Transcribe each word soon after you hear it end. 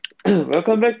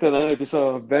Welcome back to another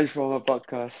episode of Bench Warmer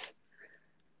Podcast.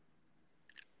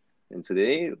 And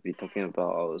today we'll be talking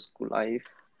about our school life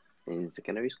in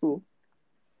secondary school.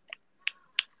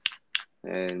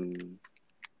 And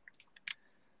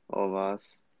all of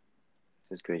us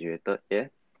just graduated,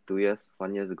 2 years,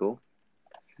 1 year ago.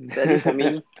 Sadly for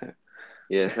me,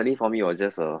 sadly for me it was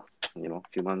just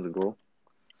few months ago.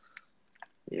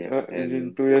 It's been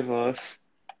And 2 years for us.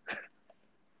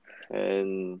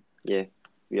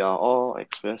 we are all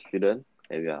express students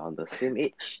and we are on the same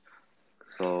age.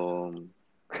 So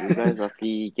you guys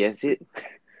roughly guess it.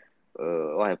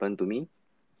 What happened to me?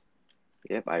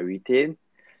 Yep, I retained,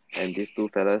 and these two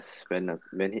fellas went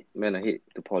ahead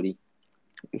to poly.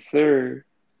 Yes, sir.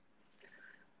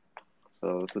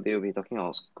 So today we'll be talking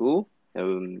about school.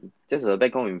 Just a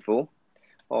background info.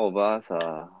 All of us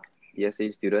are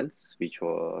DSA students, which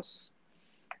was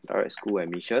direct school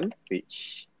admission,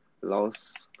 which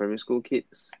allows primary school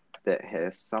kids that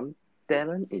has some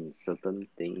talent in certain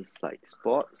things like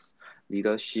sports,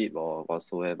 leadership, or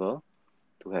whatsoever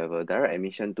to have a direct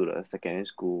admission to the secondary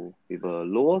school with a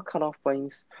lower cutoff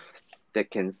points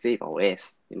that can save our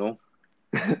ass.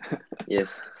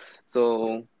 Yes.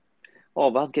 So all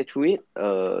of us get through it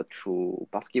through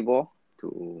basketball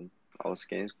to our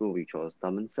secondary school, which was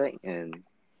Damansek, and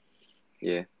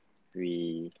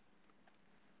we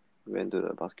went to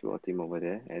the basketball team over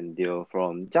there, and they're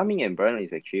from Jiaming, and Brian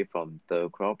is actually from the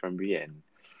Crown Primary, and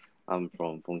I'm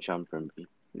from Fengshan Primary.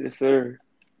 Yes, sir.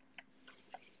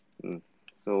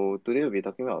 So today we'll be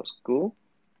talking about school.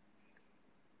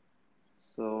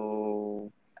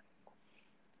 So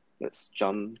let's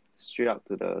jump straight up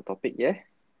to the topic, yeah?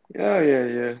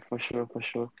 Yeah, for sure.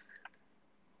 So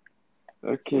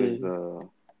Okay.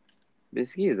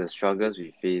 it's the struggles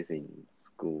we face in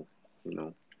school,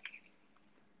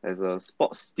 as a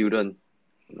sports student.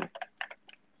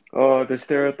 Oh, the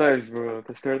stereotypes, bro.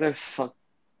 The stereotypes suck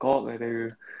God, I tell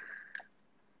you.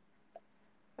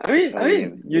 I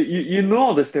mean, you know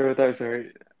all the stereotypes,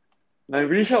 right? I'm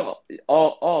pretty sure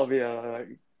all of it are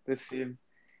like the same.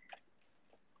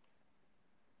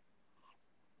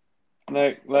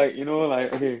 Like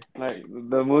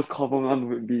the most common one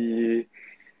would be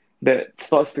that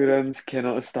sports students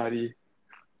cannot study.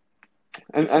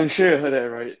 I'm sure you heard that,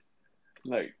 right?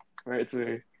 Like, right,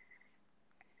 so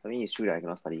I mean, it's true that I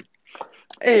cannot study.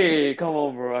 hey, come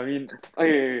on, bro. I mean,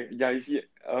 hey, yeah, you see,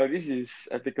 this is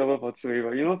applicable for Zui,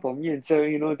 but for me and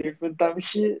Zui, different type of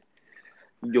shit.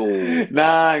 Yo,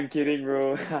 Nah, I'm kidding,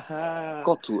 bro. Haha.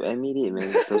 got to admit it,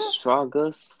 man. The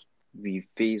struggles we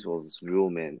faced was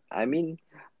real, man. I mean,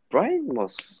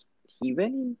 he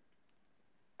went in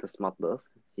the smartest.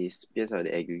 His PSL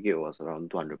the aggregate was around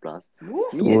 200 plus. Woo.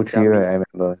 Me and 203, right? Jiaming, I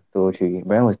remember 203.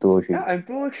 Brian was 203. Yeah, I'm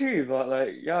 203, but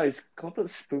like, yeah, it's counted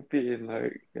stupid in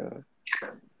like, yeah.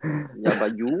 yeah,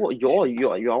 but you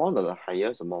are one of the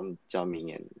highest among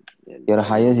Jiaming and You're the Brian,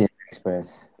 highest in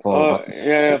Express for Oh, what?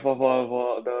 yeah, for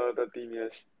the team,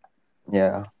 yes.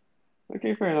 Yeah.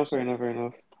 Okay, fair enough.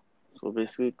 So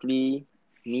basically,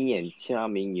 me and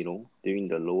Jiaming, during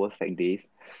the lower sec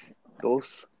days,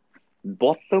 those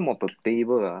bottom of the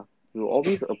table will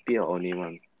always appear on name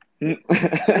one.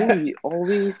 So we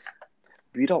always,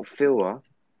 without fail,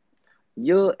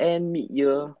 year end, mid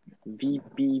year,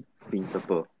 VP,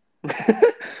 principal.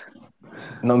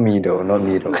 Not me though. I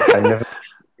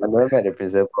never met the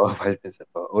principal or vice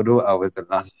principal, although I was the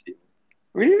last few.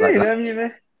 Really, man? Like, You never meet,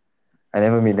 man? I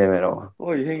never meet them at all.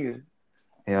 Oh, you hang.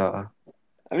 Yeah.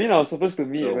 I mean, I was supposed to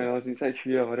meet when So I was inside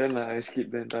 3, but then like, I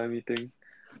skipped the entire meeting.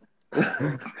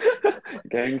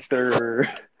 Gangster.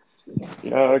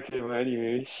 Yeah, okay, but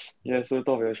anyways. Yeah, so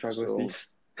talk about your struggles, so please.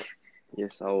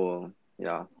 yes, that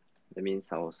means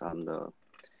I'm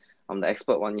the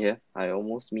expert one here. I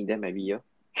almost meet them every year.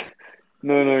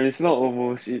 No, it's not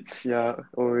almost. It's, yeah,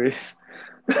 always.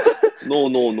 No.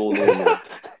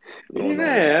 Really,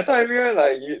 man? I thought every year,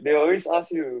 like, they always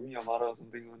ask you to meet your mother or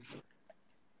something. One.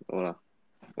 No lah.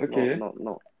 Okay,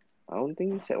 Not. I don't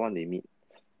think set one they meet.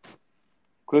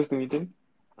 close to meeting.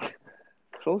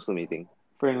 Close to meeting.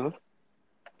 Fair enough.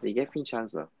 They gave me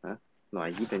chance lah. Huh? No,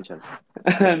 I give them chance.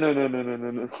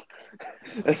 No.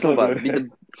 That's No, not but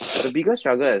good. the biggest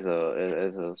struggle as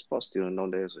a sports student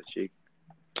down there is actually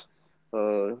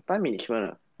time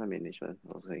management. Time management,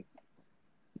 I was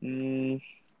saying.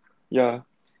 Yeah.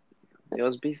 It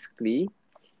was basically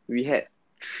we had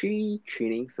 3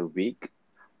 trainings a week.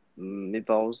 If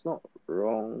I was not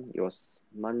wrong, it was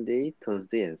Monday,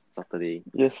 Thursday, and Saturday.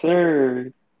 Yes,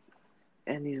 sir.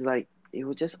 And it's like it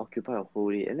will just occupy a whole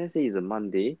day. And let's say it's a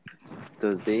Monday,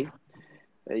 Thursday,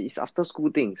 it's after school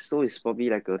things, so it's probably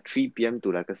like a 3 p.m.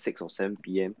 to like a 6 or 7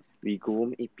 p.m. we go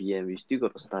home 8 p.m. We still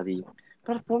got to study.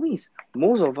 But the problem is,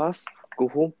 most of us go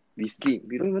home, we sleep.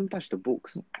 We don't even touch the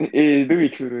books. Do be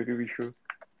true, do be true.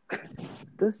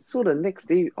 So the next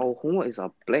day, our homework is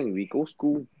a blank. We go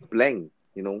school blank,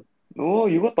 No,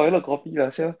 you go toilet copy lah,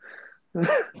 sia.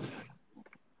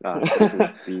 That's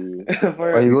true. We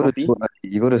Oh, you go to copy? school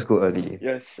early. You go to school early.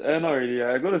 Yes, not really.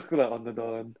 I go to school like on the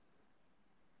dawn.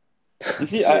 You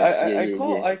see, Yeah,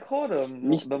 I call the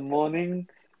morning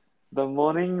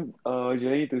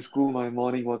journey to school my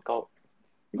morning workout.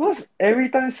 Because every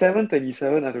time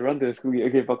 7:27 I have to run to the school.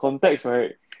 Okay, for context,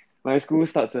 right? My school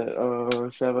starts at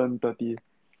 7:30.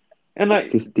 And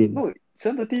like 15. no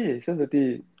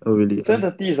 7:30. Oh, really?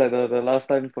 7:30 is like the last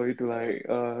time for you to like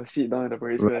sit down at the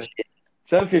parade square. Rush.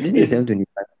 Isn't 7:15. it 7:25?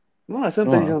 No,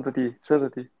 7:30.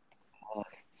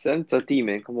 7:30,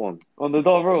 man. Come on. On the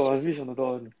dot, bro. I was reach on the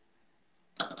dot.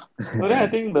 So then I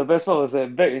think the best part was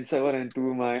that back in Sec 1 and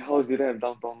 2, my house didn't have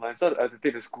downtown line, so I had to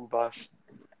take the school bus.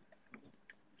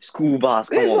 School bus,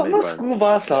 come on, man. Not school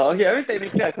bus lah. Okay, I mean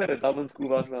technically I call it a double school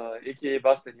bus lah, aka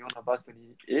bus 21 or bus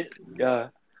 28. Yeah.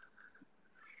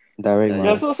 Direct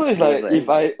Yeah, bus. so it's like if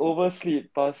I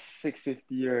oversleep past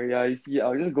 6:50, right, yeah, you see,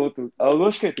 I'll go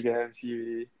straight to get MC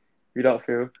already, without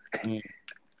fail. Mhm.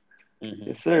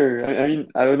 Yes, sir. I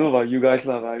mean, I don't know about you guys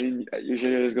lah, but I mean,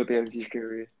 usually I just go to MC straight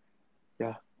away.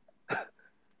 Yeah.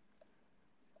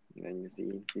 And you see,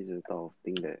 this is the type of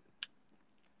thing that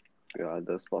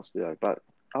the sports be like. But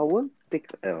I won't take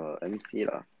MC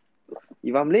lah.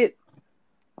 If I'm late,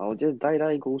 I'll just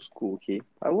die go school, okay?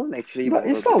 I won't actually. But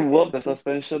it's bother not to worth take the MC.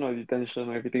 suspension or detention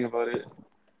or everything about it.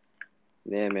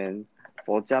 Yeah, man.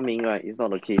 For Jiaming, right, it's not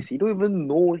the case. He don't even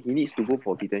know he needs to go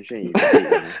for detention if he's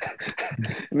late,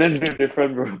 That's very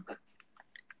different, bro.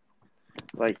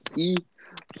 Like he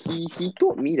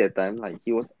told me that time, like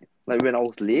he was like when I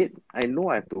was late, I know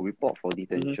I have to report for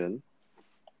detention.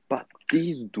 But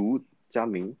this dude,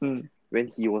 Jiaming, when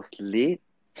he was late,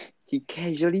 he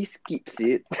casually skips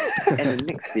it. And the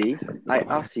next day, I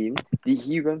asked him, did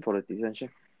he run for the detention?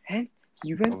 And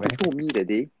he went to told me that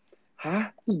day, huh?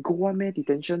 He go one man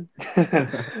detention?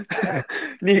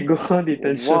 Need to go on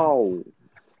detention. Wow.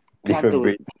 Different But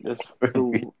breed. Yes.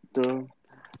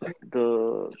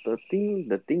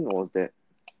 the thing was that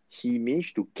he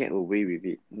managed to get away with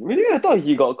it. Really, I thought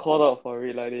he got called out for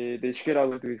it. Like they straight out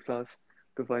go to his class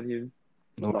to find him.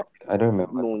 No, I don't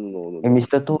remember. No. And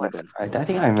Mr. To, I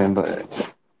think I remember.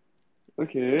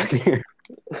 Okay.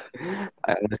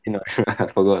 I honestly not sure. I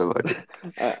forgot about it.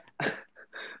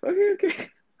 Okay.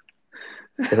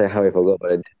 That's like how I forgot about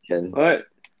the detention. What?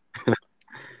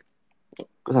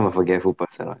 Because I'm a forgetful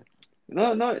person. Right?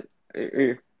 No. No.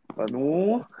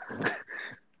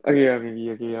 Okay, yeah,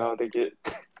 maybe. Okay, I'll take it.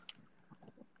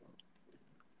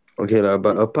 Okay,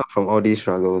 but apart from all these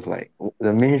struggles, like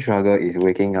the main struggle is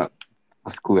waking up for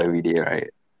school every day,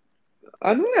 right?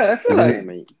 I don't know. I feel Isn't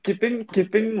like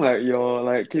keeping like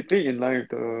your keeping in line with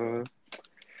the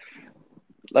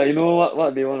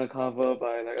what they want to cover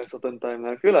by like a certain time.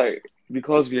 I feel like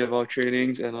because we have our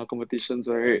trainings and our competitions,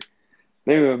 right?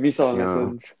 Then we'll miss out on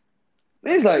lessons.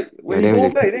 Then it's like when you go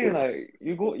back, then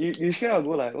you straight out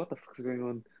go like, what the fuck is going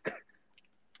on?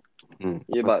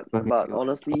 Yeah, but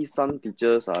honestly, some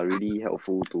teachers are really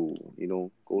helpful to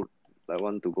go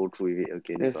want to go through with it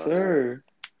again. Yes, sir.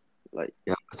 Like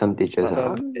some teachers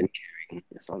are caring.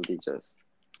 Some teachers,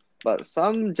 but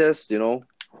some just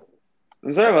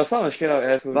I'm sorry, but some are straight out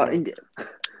assholes. But in the,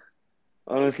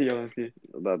 honestly.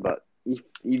 But if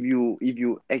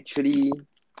you actually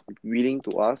willing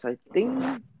to ask, I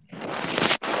think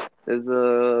there's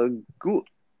a good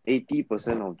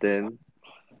 80% of them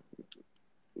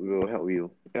will help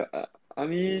you. Yeah, I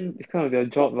mean it's kind of their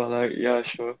job, but like yeah,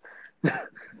 sure.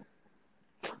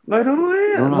 I don't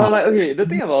know. But like okay, the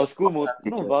thing about our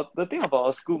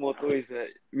school motto is that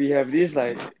we have this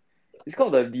like it's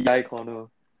called the DI corner.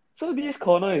 So this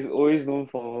corner is always known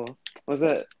for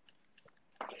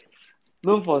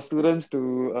known for students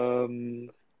to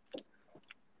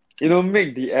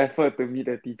make the effort to meet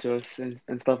the teachers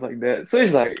and stuff like that. So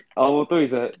it's like our motto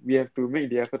is that we have to make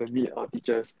the effort to meet our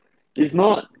teachers. If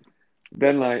not,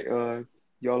 then like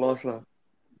you're lost lah.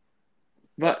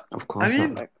 But of course, I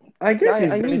mean, I guess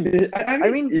I mean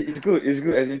it's good. It's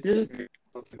good as it is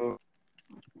responsible.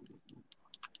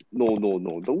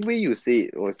 No. The way you say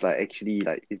it was like actually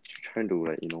like it's trying to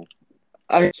like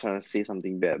trying to say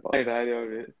something bad about the idea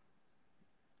of it.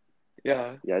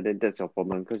 Yeah. Yeah, then that's your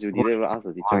problem because you didn't even ask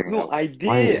the teacher. No, I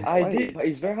did. But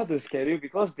it's very hard to schedule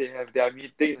because they have their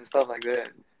meetings and stuff like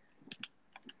that.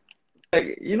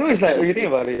 Like it's like when you think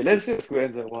about it. Let's say the school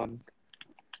ends at 1.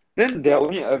 Then their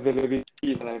only availability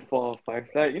is like 4 or 5.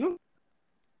 Like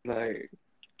like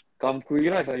come quick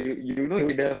lah. It's like you know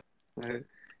you there. Like,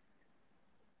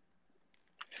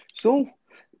 So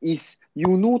is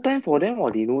you no time for them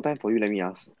or they no time for you? Let me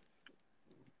ask.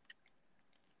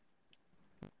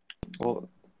 oh,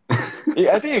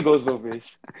 I think it goes both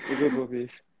ways. It goes both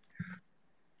ways.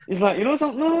 It's like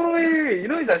no, wait.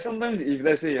 It's like sometimes if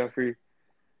let's say you're free,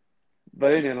 but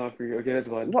then you're not free. Okay, that's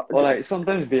one. What? Or like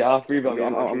sometimes they are free, but we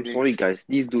have I'm sorry, trainings. guys.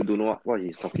 This dude don't know what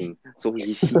he's talking. So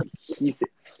he's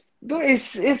Dude,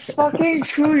 it's fucking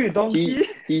true, you donkey.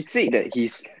 he said that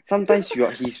he's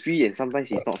free and sometimes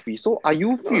he's not free. So are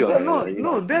you free or No, are you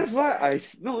no, not free? that's why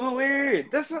no,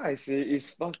 wait. That's why I say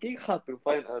it's fucking hard to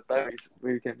find a time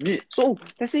where you can meet. So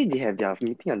let's say they have their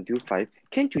meeting until 5.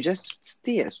 Can't you just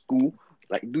stay at school,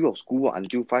 like do your schoolwork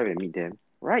until 5 and meet them?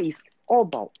 Right? It's all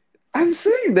about I'm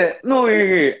saying that, no,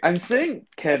 wait. I'm saying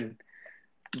can.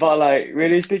 But like,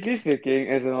 realistically speaking,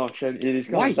 as an option, it is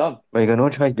kind why? of dumb. But you got no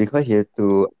choice because you have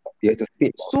to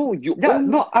fit. So you Yeah, own.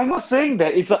 no, I'm not saying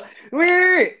that it's a.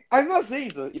 Wait. I'm not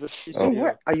saying it's a shit So idea.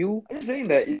 what are you? I'm just saying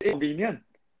that it's convenient.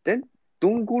 Then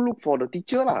don't go look for the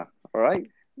teacher lah. Alright?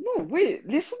 No, wait,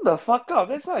 listen the fuck up.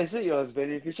 That's why I said it was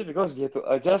beneficial because we had to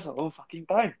adjust our own fucking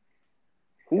time.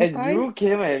 Whose And time? you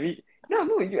came at me. Yeah,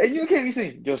 no, you came at me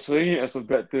saying you're saying it as a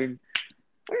bad thing.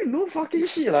 I mean, no fucking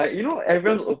shit. Like,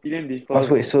 everyone's opinion differs.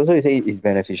 Wait, so you say it's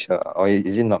beneficial or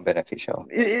is it not beneficial?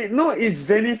 No, it's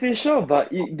beneficial,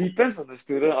 but it depends on the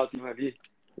student ultimately.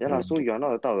 Yeah lah. So you are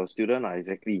not a type of student lah.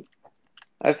 Exactly.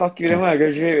 I fuck you, then when I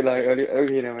graduate, like,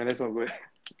 okay, never mind, that's not good.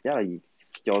 Yeah,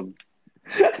 it's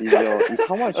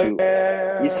how much you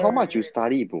it's how much you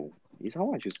study, bro. It's how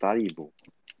much you study, bro.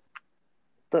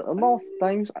 The amount of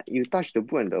times you touch the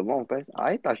book and the amount of times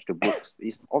I touch the books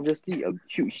is obviously a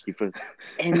huge difference.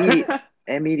 Admit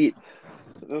it.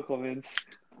 No comments.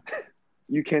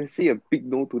 You can say a big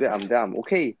no to that. I'm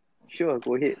okay. Sure,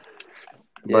 go ahead.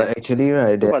 But Yes. actually,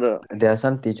 right, So, but there are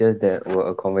some teachers that will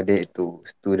accommodate to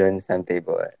students'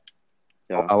 timetable.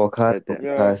 yeah, Our class,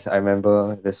 Yeah. class, I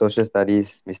remember the social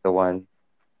studies, Mr. Wan.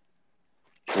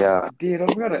 Yeah, Dude,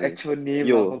 don't bring out the actual name,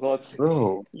 Yo. for God's sake.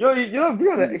 bro, Yo, you don't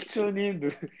bring out the actual name,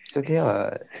 dude. it's okay.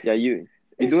 yeah, you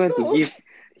It's don't have not to give.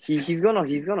 He's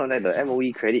gonna let the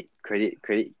MOE credit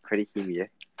him, yeah.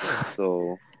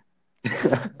 So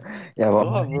Yeah, but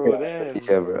God, bro, damn.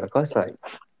 teacher, bro, because like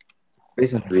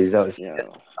based on the results, yeah,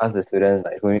 just ask the students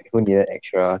like who needed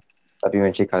extra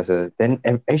supplementary classes. Then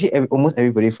actually almost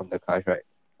everybody from the class, right,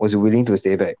 was willing to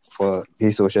stay back for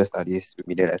his social studies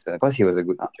remedial lesson because he was a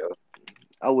good teacher.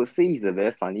 I would say he's a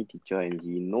very funny teacher and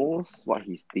he knows what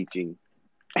he's teaching.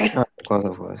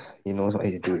 Of course, he knows what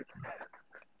he's doing.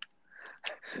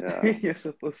 Yeah. You're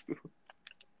supposed to.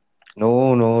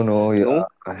 No. No, No,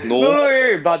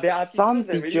 wait, but there are Some teachers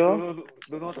that really teacher,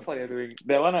 don't know what the fuck they're doing.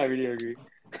 That one I really agree.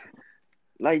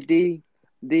 like they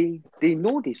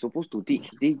know they're supposed to teach,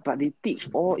 but they teach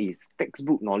all is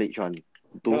textbook knowledge one.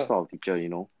 Those Yeah. type of teacher, you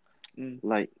know, Mm.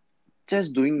 like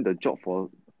just doing the job for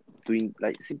doing,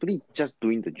 like simply just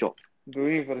doing the job,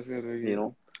 Doing it for the sake of doing it. you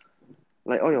know,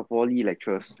 like all your poly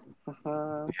lecturers.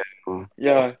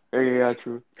 Yeah, yeah,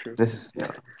 true. This is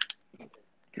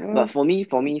But for me,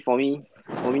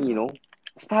 you know,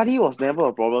 study was never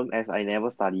a problem as I never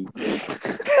study.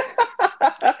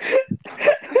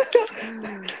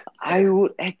 I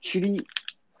would actually,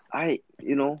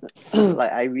 you know,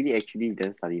 like I really actually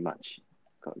didn't study much.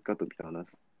 Got to be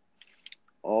honest.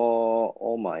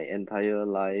 All my entire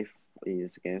life in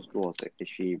secondary school was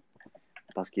actually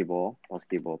basketball.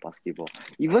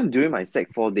 Even during my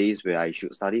Sec 4 days where I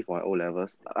should study for my O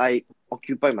levels, I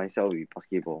occupied myself with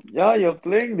basketball. Yeah, you're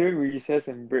playing during recess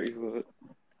and breaks, but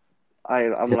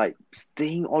I'm like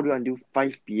staying all the way until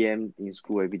 5 p.m. in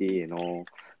school every day, you know,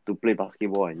 to play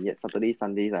basketball, and yet Saturdays,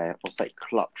 Sundays I have outside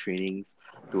club trainings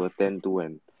to attend to.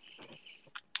 And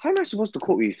how am I supposed to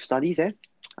cope with studies?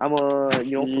 I'm a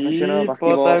professional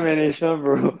basketball. time management,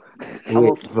 bro. I'm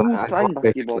a full-time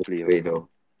basketball player. Wait though.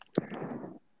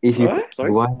 If you What?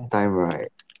 Sorry? one time,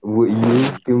 right, would you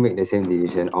still make the same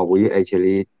decision, or will you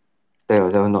actually tell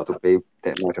yourself not to play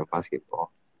that much of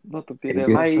basketball? Not to play And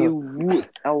that you- much.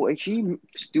 I will actually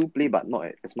still play, but not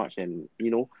as much. And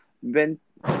you know, when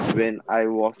I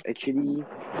was actually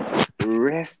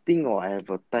resting or I have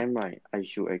a time, right, I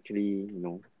should actually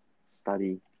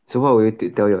study. So what will you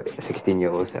tell your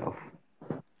 16-year-old self?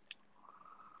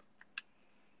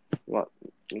 What?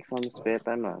 Make some spare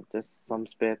time lah. Just some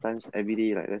spare times every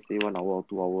day, like let's say 1 hour or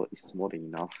 2 hours is more than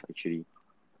enough actually.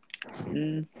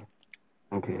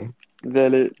 Okay.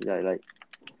 Valid. Yeah,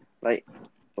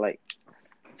 like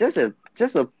just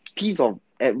a piece of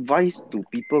advice to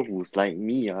people who's like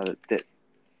me, that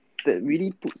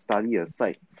really put study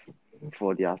aside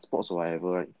for their sports or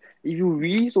whatever, right? if you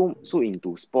really so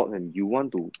into sports and you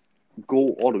want to go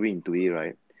all the way into it,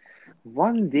 right?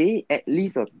 One day at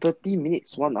least 30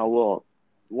 minutes, 1 hour, or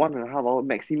 1.5 hour,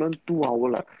 maximum 2 hour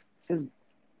lah. Just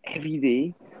every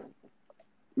day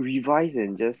revise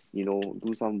and just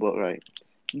do some work, right?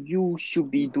 You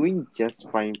should be doing just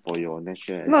fine for your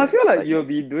national No, I feel exams. like you'll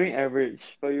be doing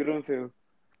average, but you don't feel.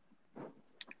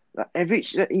 Like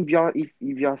average, if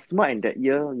you're smart in that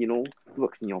year,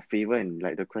 works in your favor and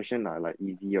like the question are like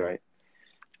easy, right?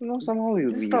 Somehow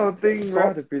you'll This be type of thing very top.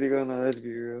 hard to predict on, let's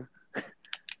be real.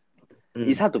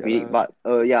 It's hard to predict, Yeah. but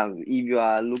yeah, if you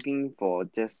are looking for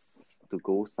just to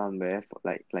go somewhere for,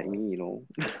 like me,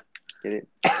 get it?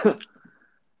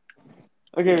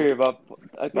 Okay, but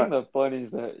I think But the point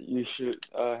is that you should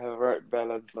have right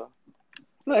balance lah.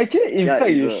 No, actually, in yeah,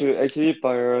 fact, it's you should actually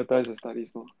prioritize your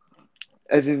studies more.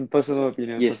 As in personal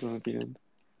opinion. yes,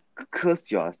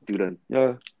 because you are a student.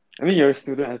 Yeah. I mean, you're a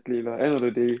student athlete lah. End of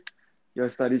the day, your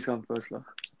studies come first lah.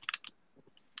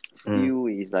 Still,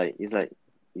 it's like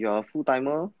you're a full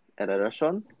timer at a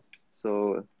restaurant,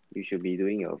 so you should be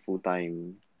doing a full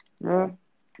time. Yeah.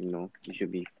 You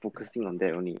should be focusing on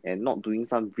that only and not doing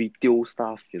some retail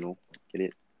stuff. Get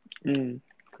it?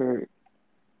 Correct.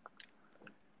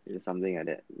 It's something like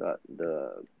that. But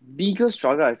the biggest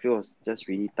struggle I feel is just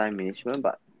really time management,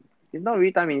 but it's not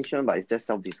really time management, but it's just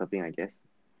self-discipline, I guess.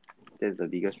 That's the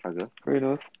biggest struggle. Fair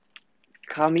enough.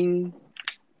 Coming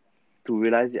to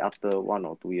realize it after 1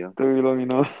 or 2 years. Very long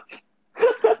enough.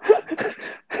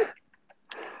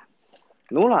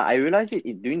 No lah, I realized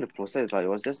it during the process, but it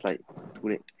was just like too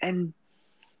late. And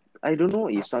I don't know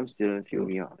if some students feel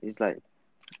me out. It's like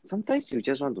sometimes you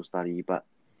just want to study, but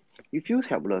you feel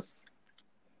helpless.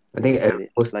 I think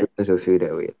most Like- students will feel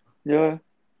that way. Yeah.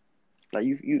 Like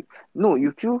you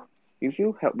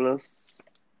feel helpless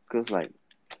because like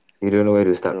You don't know where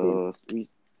to start with.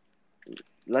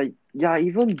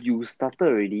 even you started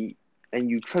already and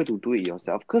you try to do it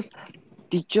yourself because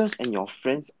teachers and your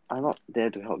friends are not there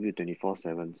to help you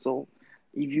 24/7. So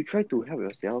if you try to help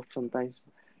yourself sometimes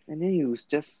and then you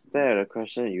just stare at a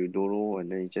question and you don't know and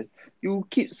then you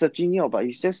keep searching out but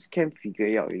you just can't figure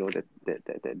it out,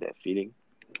 that feeling.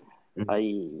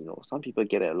 Some people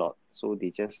get it a lot, so they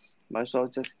just might as well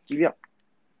just give it up.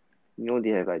 They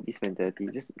have like this mentality.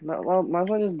 Just might as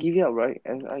well just give it up, right?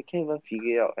 And I can't even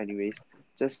figure it out anyways.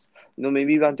 Just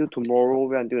maybe wait until tomorrow,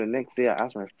 wait until the next day. I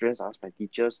ask my friends, I ask my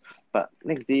teachers, but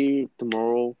next day,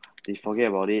 tomorrow, they forget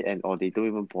about it or they don't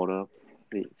even bother.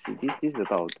 See, this is the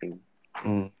type of thing.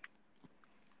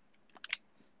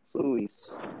 So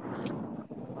it's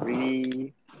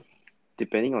really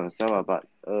depending on yourself, but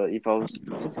if I was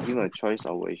just given a choice,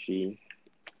 I would actually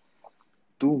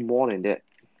do more than that.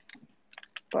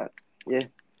 But yeah,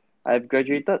 I've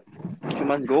graduated 2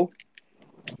 months ago,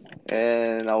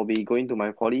 and I'll be going to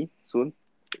my poly soon,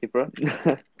 April.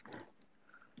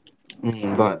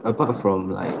 But apart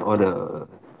from like all the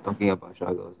talking about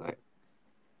struggles, like,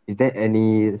 is there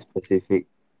any specific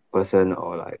person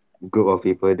or like group of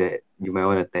people that you might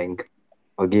want to thank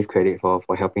or give credit for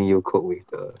helping you cope with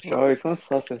the Oh, it sounds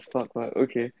sus as fuck, but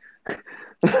okay.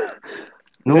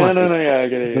 No, Yeah, I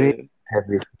get it. have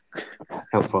this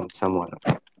help from someone?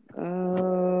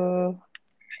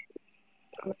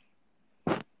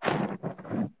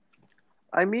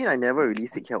 I mean, I never really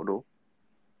seek help though.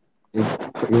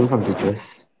 Even from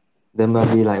teachers, there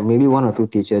might be like maybe 1 or 2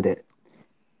 teachers that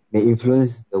may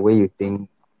influence the way you think,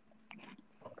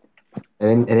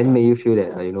 and then make you feel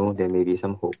that there may be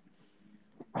some hope.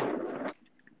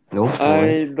 No,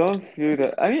 I don't feel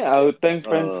that. I mean, I would thank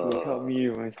friends who helped me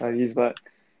with my studies, but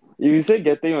if you say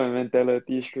getting my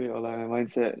mentality straight or like my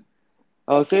mindset,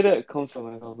 I would say that comes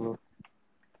from myself, bro.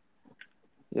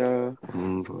 Yeah.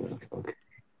 Okay.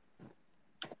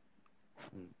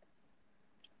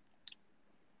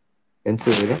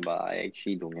 Answer that? But I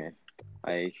actually don't have.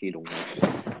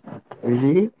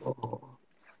 Really?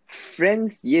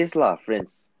 Friends, yes lah,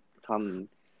 friends. Come,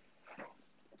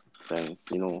 friends,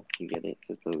 you get it.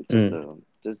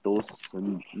 Just those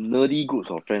nerdy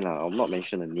groups of friends lah. I'll not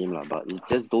mention the name lah, but it's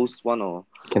just those a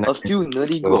few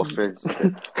nerdy group of friends.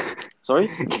 Sorry?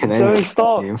 Sorry,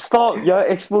 stop. You're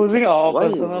exposing our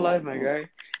personal life, my guy.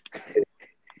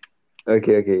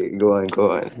 Okay, go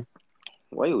on.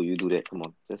 Why would you do that? Come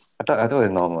on, just. I thought it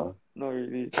was normal. Not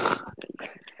really.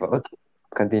 Okay,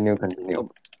 continue.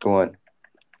 Go on.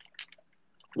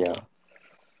 Yeah.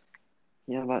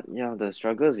 Yeah, but the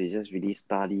struggles is just really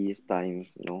studies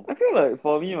times, I feel like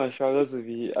for me, my struggles would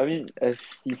be, I mean,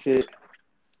 as he said,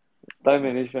 time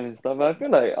management and stuff. But I feel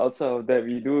like outside of that,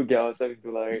 we do get ourselves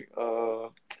into like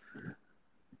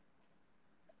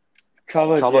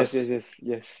troubles.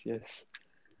 Yes.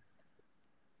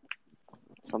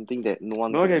 something that no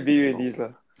one No one can beat you in these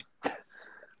lah.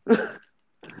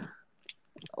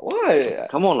 What?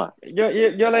 Come on lah. You're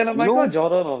like the You Michael know,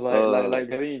 Jordan of like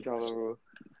getting in trouble, bro.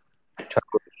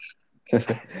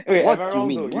 Childhood. Wait, What am I do you wrong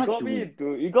mean? though? You What got do me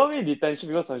you into detention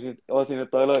because I was in the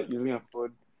toilet using a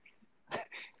phone,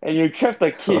 and you trapped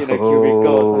a kid in a cubicle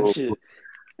or some Oh, shit.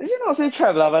 Actually, not say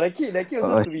trap lah, but that kid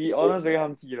also, uh, to be honest, very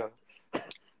humsy lah.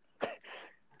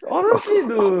 Honestly,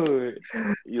 dude.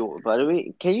 Yo, by the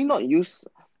way, can you not use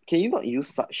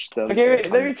such terms Okay, as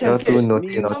wait, let me humpty? you're translate. too naughty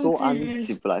Means now. so Humpty means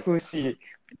uncivilized. pussy.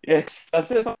 Yes, I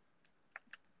said something.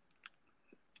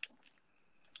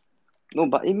 No,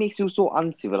 but it makes you so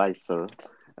uncivilized, sir.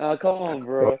 Come on,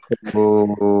 bro.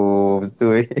 Oh,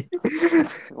 sorry.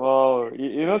 Wow,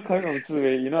 you know, coming from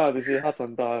Ziwei, you know how to say 他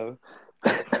长大了.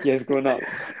 He has grown up.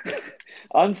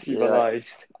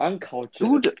 Uncivilized,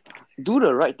 uncultured. Do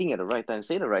the right thing at the right time.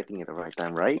 Say the right thing at the right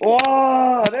time, right?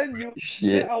 Wow, then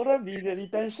Shit. I wouldn't be in the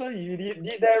detention. You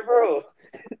did that, bro.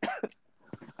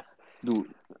 Dude,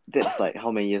 that's like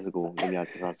how many years ago? Let me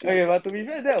just ask you. Okay, but to be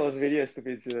fair, that was really a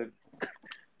stupid incident.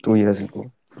 2 years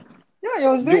ago. Yeah, it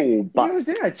was during but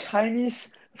a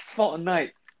Chinese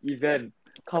fortnight event.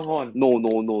 Come on. no.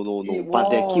 It But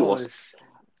that kid was. was.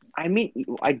 I mean,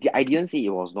 I didn't say it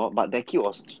was not, but that kid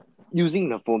was using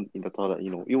the phone in the toilet. You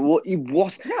know, it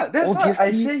was. Yeah, that's why I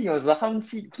obviously- say he was a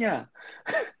humsy. Yeah.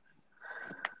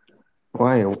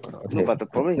 Why? No, Okay. but the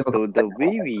problem is the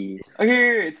way we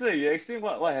Okay, wait, so you explain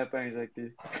what happened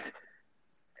exactly.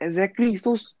 exactly.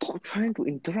 So stop trying to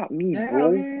interrupt me, Yeah, bro.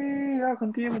 okay, yeah,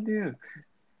 continue.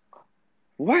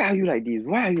 Why are you like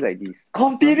this?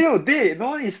 Continue, dude. No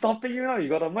one is stopping you now. You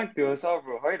got a mic to yourself,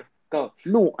 bro. Hurry the fuck up.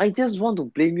 No, I just want to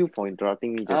blame you for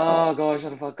interrupting me just now. Oh, God,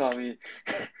 shut the fuck up, man.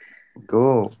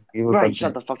 Go. You will Right, continue.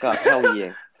 shut the fuck up. Hell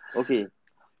yeah. Okay.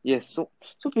 Yes, so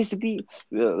basically,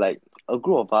 we're like a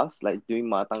group of us, like during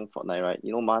Mahatang Fortnight, right?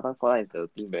 You know, Mahatang Fortnight is the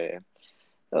thing where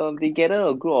they gather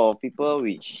a group of people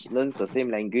which learns the same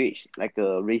language, like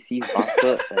a racist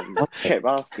bastards, and trap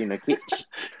us in a cage.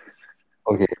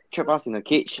 Okay. Trap us in a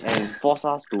cage and force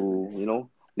us to, you know,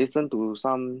 listen to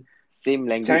some same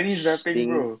language Chinese rapping,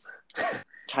 things.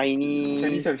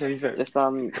 Chinese rap. Just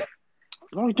some.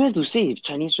 No, you don't have to say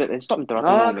Chinese rap and stop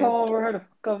interrupting Ah, me, come man. on, bro. Hurry the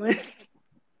fuck up, man.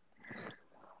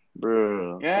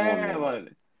 Bruh. Yeah, come on,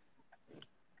 man.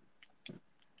 but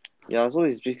Yeah, so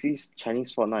it's basically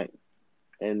Chinese Fortnite.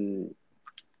 And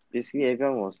basically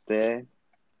everyone was there.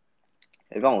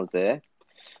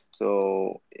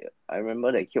 So I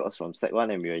remember that kid was from Sec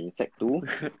 1 and we were in Sec 2.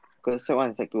 Because Sec 1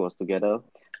 and Sec 2 was together.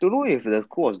 Don't know if the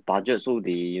school was budget so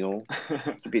they, you know,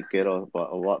 keep it together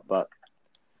or what, but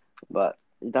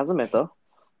it doesn't matter.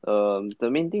 The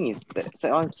main thing is that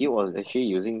Sec 1 kid was actually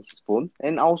using his phone,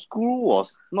 and our school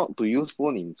was not to use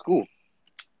phone in school.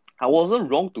 I wasn't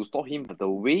wrong to stop him, but the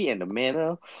way and the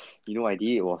manner, you know, I did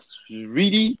it was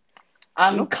really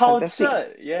fantastic.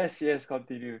 uncultured. Yes,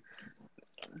 continue.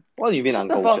 What do you mean Shut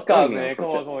the uncultured? fuck What do up, you mean man. Come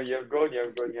uncultured? on. You have grown.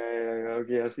 Yeah.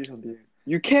 Okay, I'll see something.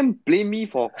 You can't blame me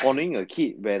for cornering a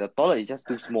kid where the toilet is just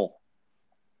too small,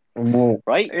 Whoa.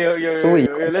 right? So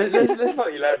Let's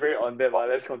not elaborate on that, but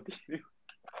let's continue.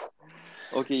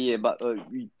 Okay, yeah, but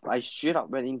I straight up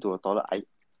went into a toilet.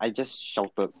 I just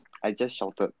shouted. I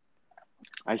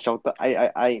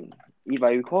if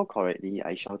I recall correctly,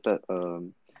 I shouted,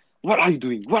 what are you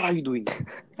doing?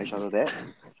 I shouted that.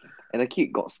 And the kid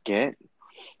got scared.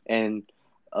 And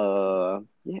yeah,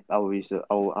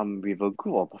 I'm with a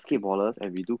group of basketballers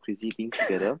and we do crazy things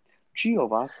together. 3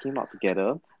 of us came out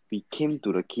together. We came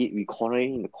to the kid, we cornered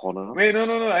him in the corner. Wait,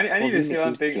 no. I need to Probably say makes one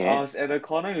him thing. scared. I was at the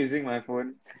corner using my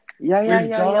phone Yeah.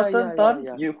 with Jonathan Tan,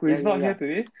 who is not here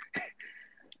today.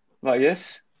 But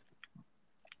yes.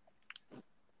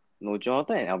 No,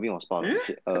 Jonathan and Alvin was part of the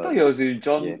shit. I thought he was with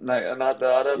John, yeah. like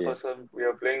another other Yeah. person. We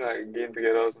were playing like a game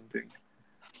together or something.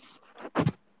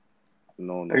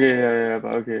 No. Okay, yeah,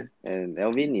 but okay. And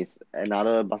Alvin is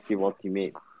another basketball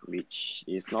teammate, which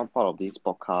is not part of this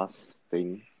podcast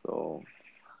thing. So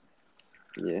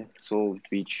yeah, so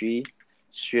we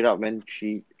straight up went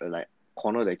like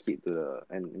corner the kid to the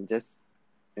and just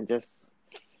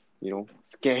you know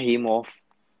scare him off.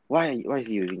 Why is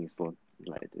he using his phone?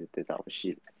 Like that type of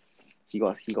shit. He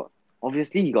got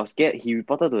obviously he got scared. He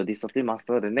reported to the discipline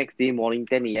master. The next day morning,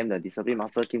 10 a.m. the discipline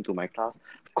master came to my class,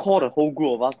 called the whole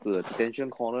group of us to the detention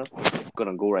corner.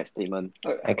 Gonna go write statement.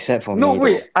 except for No, me.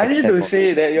 wait. though. I need Except to for say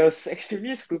me. that you're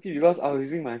extremely stupid because I was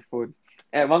using my phone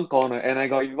at one corner and I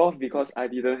got involved because I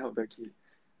didn't help the kid.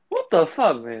 What the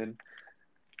fuck, man?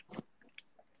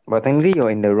 But technically, you're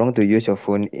in the wrong to use your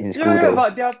phone in school, Yeah, though.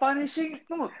 but they are punishing.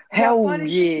 No, they Hell are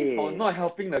punishing him yeah. for not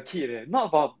helping the kid. Not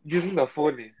about using the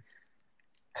phone.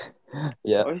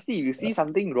 Yeah. Obviously, if you see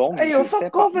something wrong, Hey, you yo, should fuck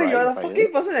step off, up, man. You're right, the Ryan?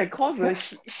 fucking person that caused the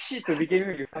shit to begin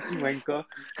with, you fucking wanker.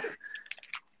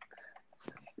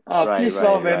 Right, Piss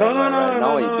off, man. No, no, no, no,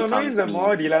 Now no, it no, no. Don't use becomes the me.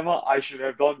 moral dilemma. I should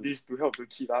have done this to help the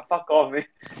kid. Fuck off, man.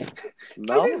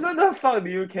 Now, Since when the fuck do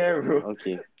you care, bro?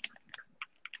 okay.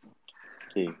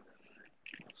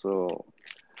 So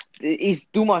it's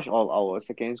too much of our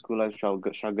secondary school life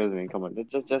struggles, man. Come on,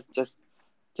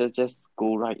 just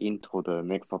go right into the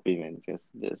next topic, man.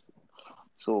 Just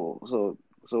so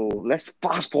let's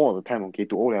fast forward the time, okay,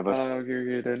 to O levels.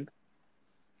 Okay, then.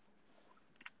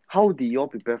 How did you all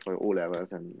prepare for your O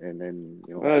levels and then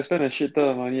Well, I spent a shit ton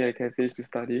of money at cafes to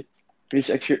study, which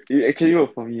actually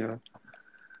worked for me.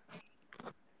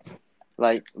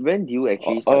 like when do you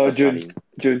actually start June.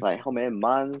 studying? Like how many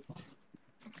months?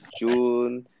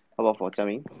 June. How about for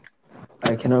Jiaming?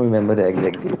 I cannot remember the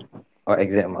exact date or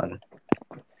exact month.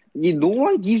 No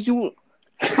one gives you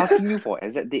asking you for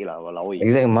exact date lah, walao.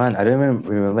 Exact month. I don't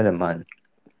remember the month.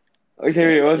 Okay,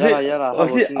 wait, was it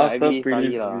hardworking after everyday study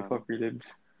prelims or lah. before prelims?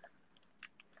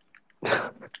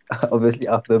 Obviously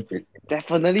after prelims.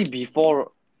 Definitely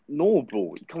before. No,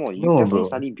 bro. Come on, you No, definitely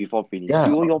bro. study before prelims. Yeah.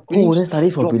 Your Who wouldn't study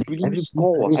for your prelims? prelims Everybody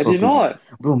score was. I studies did for prelims.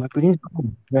 not. Bro, my prelims score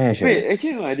was trash. Wait,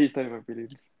 actually no, I did study for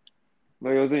prelims,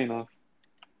 but it wasn't enough.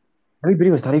 Everybody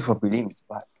was studying for prelims,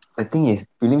 but the thing is,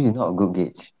 prelims is not a good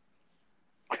gauge.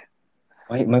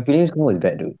 My prelims score was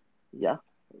bad, dude. Yeah.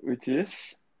 Which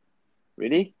is?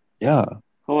 Really? Yeah.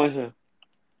 How much?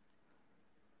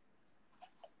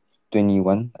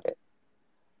 21.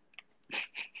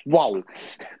 Wow.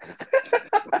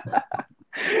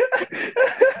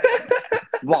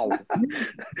 Wow.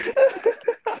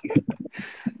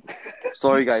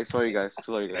 Sorry guys. So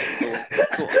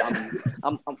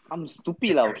I'm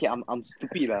stupid lah. Okay, I'm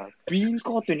stupid lah. Prelim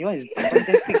score 21 is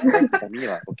fantastic score for me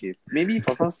lah. Okay, maybe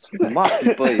for some smart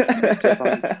people it's just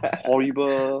some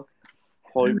horrible,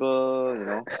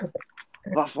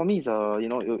 But for me it's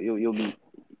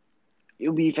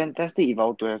it'll be fantastic if I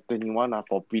were to have 21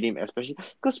 for prelim, especially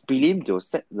because prelim they'll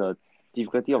set the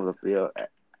difficulty of the player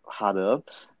harder,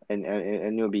 and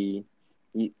it'll be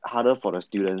harder for the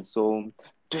students. So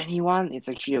 21 is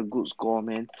actually a good score,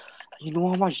 man. You know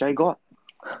how much I got?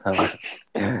 I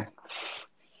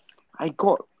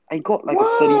got like a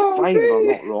 35 if I'm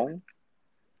not wrong.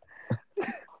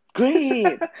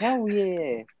 Great! Hell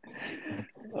yeah!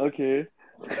 Okay.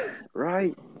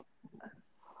 Right.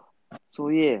 So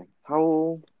yeah,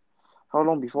 how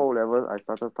long before O level I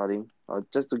started studying?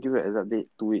 Just to give you an exact date,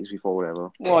 2 weeks before O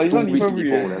level. Wow, this 2 one weeks different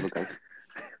before O weird. level, guys.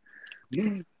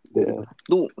 Yeah.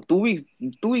 2 weeks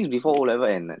before O level,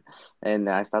 and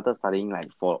I started studying like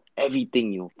for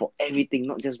everything, for everything,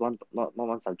 not just not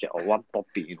one subject or one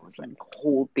topic, it's like the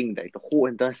whole thing, like the whole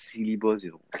entire syllabus,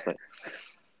 It's like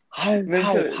how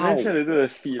Try to do a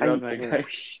speed run, my guy.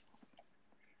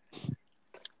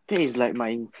 that is like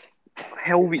my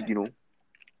hell week,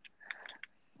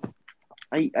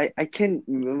 I can't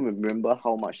remember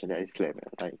how much that I slept.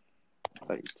 Like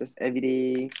just every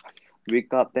day,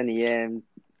 wake up 10 a.m.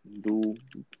 do.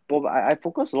 But I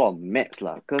focus a lot on maths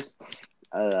lah, cause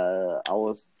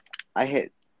I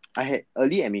had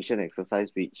early admission exercise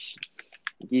which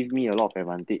give me a lot of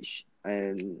advantage,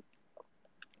 and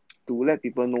to let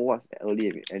people know what's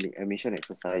early admission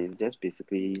exercise, just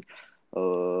basically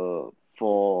for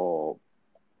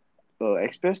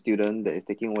express student that is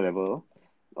taking O level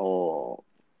or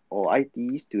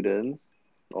IT students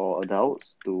or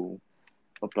adults to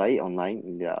apply it online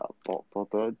in their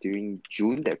portal during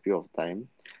June, that period of time,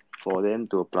 for them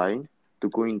to apply to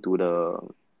go into the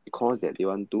course that they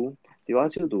want to. They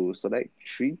want you to select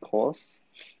 3 courses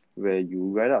where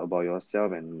you write out about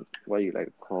yourself and why you like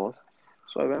the course.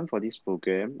 So I went for this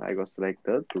program. I got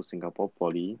selected to Singapore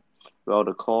Poly. Well,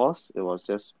 the course, it was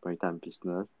just maritime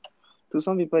business. To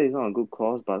some people, it's not a good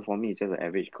course, but for me, it's just an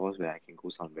average course where I can go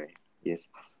somewhere. Yes.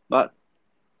 But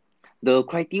the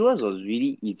criteria was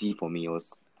really easy for me. It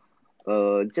was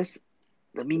just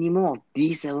the minimum of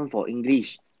D7 for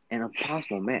English and a pass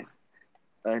for maths.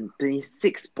 And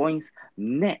 26 points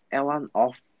net L1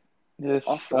 off. Yes,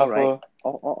 Off 4, right?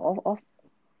 Off.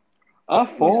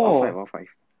 R4. No, it's R5.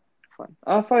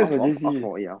 R5 is for Off JC.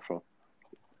 4, yeah, R4.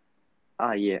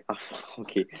 Yeah, R4.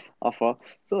 Okay, R4.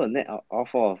 So a net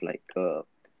R4 of like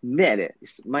net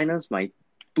is minus my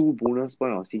 2 bonus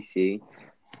point of CCA.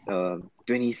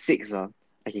 26. I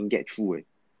can get through.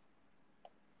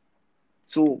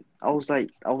 So I was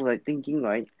like thinking,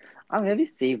 right, I'm very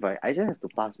safe, right? I just have to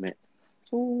pass maths.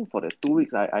 So for the 2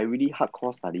 weeks, I really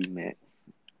hardcore study maths.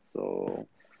 So,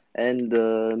 and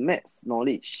the maths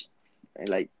knowledge, and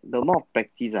like the amount of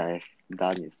practice I have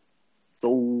done is so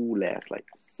less, like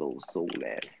so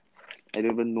less. I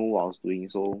don't even know what I was doing.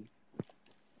 So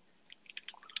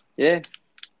yeah,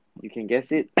 you can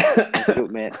guess it. I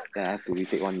failed maths, then I have to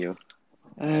retake 1 year.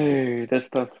 Hey, that's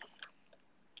tough.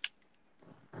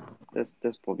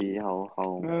 That's probably how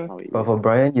it But went. for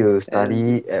Brian, you And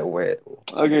study at where?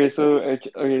 Okay, so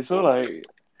like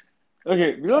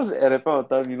okay, because at that point of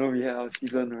time, we had our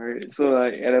season, right? So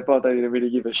like at that point of time, we didn't really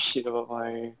give a shit about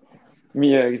my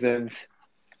mid-year exams.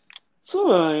 So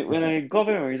when I got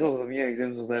back my results of the mid-year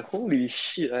exams, I was like, holy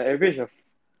shit, I averaged I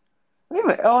think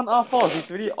my L1 R4 was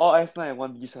literally all F9 and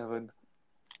one D7.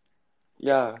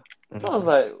 Yeah. So I was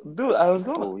like, dude, I was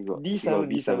going you got D7,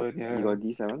 D7. D7, You yeah. got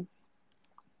D7.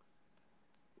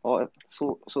 Oh,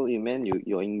 so you meant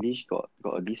your English got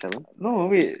a D7? No,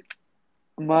 wait.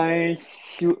 My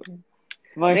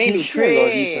my Man, you history I got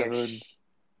a D7. trash.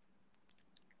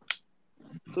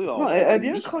 So No, your I didn't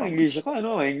English count English. rubbish. Because I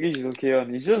know my English is okay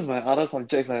one. It's just my other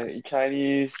subjects like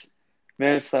Chinese,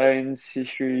 math, science,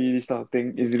 history, this kind of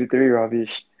thing is literally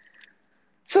rubbish.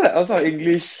 So like outside of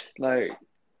English, like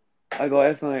I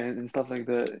got F9 and stuff like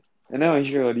that. And then my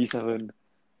history got D7.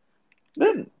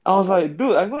 Then I was like,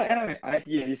 dude, I'm gonna end up in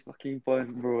IT at this fucking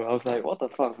point, bro. I was like, what the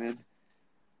fuck, man?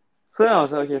 So then I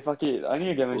was like, okay, fuck it. I need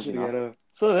to get my Close shit enough. together.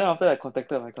 So then after I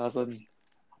contacted my cousin,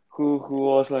 who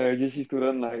was like a JC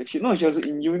student, like she was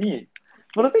in uni.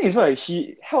 But the thing is, like,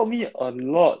 she helped me a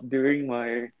lot during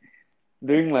like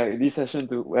this session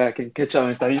to where I can catch up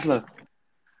my studies lah.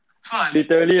 So I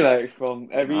literally like from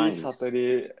every Nice.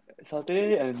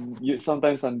 Saturday and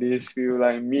sometimes Sundays we will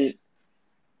like meet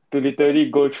to literally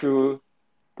go through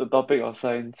the topic of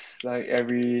science like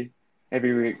every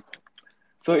week.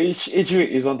 So each week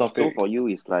is one So topic. for you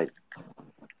it's like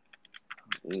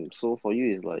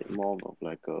more of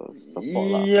like a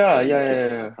support lah. Yeah, Then you yeah, chat yeah,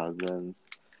 to my yeah. cousins,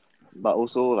 but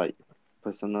also like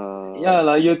Yeah,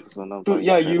 like personal time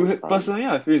yeah, spent on you studying. personally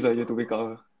I feel like you have to wake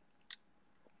up.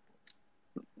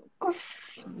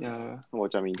 Cause yeah,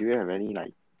 What I mean, do you have any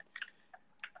like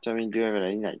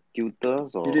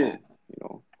tutors you or did.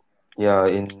 Yeah,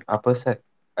 in upper sec,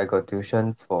 I got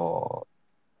tuition for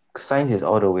science is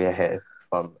all the way ahead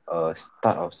from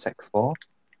start of sec 4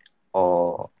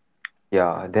 or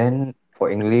yeah, then for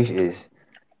English is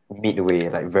midway,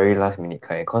 like very last minute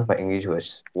kind. Cause my English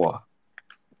was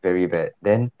very bad.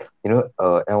 Then L1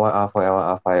 R4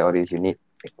 L1 R5 all this you need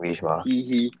English ma.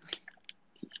 He's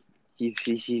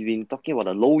been talking about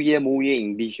the low year mo year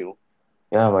English,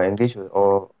 Yeah, my English was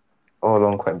all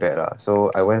along quite bad lah.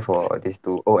 So I went for these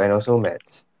two. Oh, and also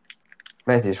maths.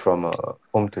 Maths is from a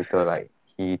home tutor. Like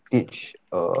he teach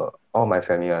all my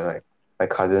family, like my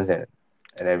cousins and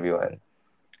everyone.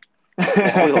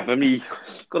 All your family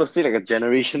gotta say like a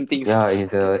generation thing. Yeah,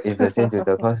 it's the same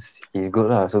tutor cause he's good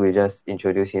lah. So we just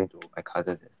introduce him to my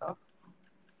cousins and stuff.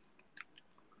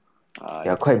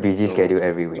 Yeah, quite busy schedule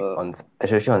every week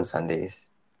especially on Sundays.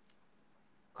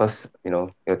 Cause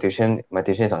my tuition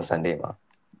is on Sunday ma.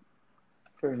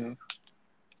 Fair enough.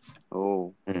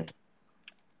 Oh. Mm.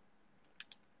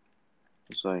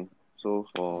 That's why. So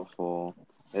for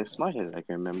as much as I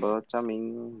can remember, Jia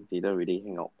Ming didn't really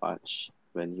hang out much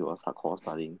when he was hardcore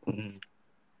studying.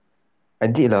 I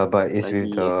did lah, but it's Like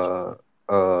with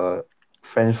the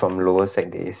friends from lower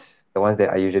sec days, the ones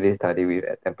that I usually study with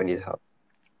at Tampines Hub.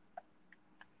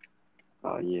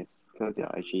 Yes, because they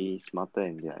are actually smarter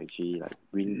and they are actually like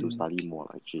willing to study more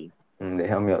actually. They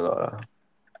help me a lot lah.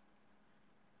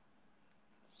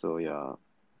 So yeah.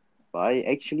 But I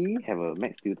actually have a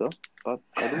maths tutor, but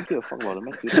I don't give a fuck about the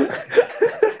maths tutor.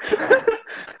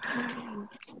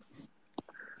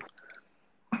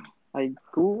 I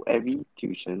go every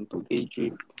tuition to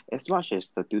daydream. As much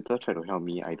as the tutor tried to help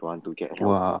me, I don't want to get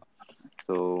help. Wow.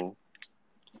 So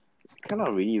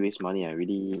cannot really waste money. I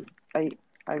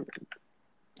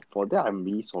for that I'm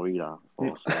really sorry lah.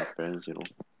 For my parents,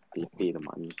 they pay the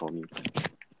money for me.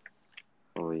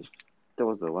 So that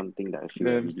was the one thing that I feel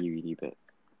really, really bad.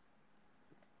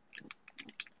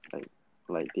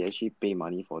 Like they actually pay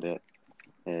money for that,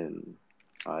 and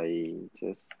I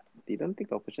just didn't take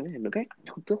the opportunity. And the guy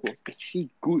tutor was actually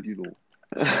good,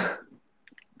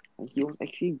 And he was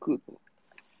actually good.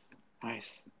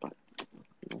 Nice, but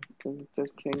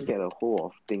just can't get a hold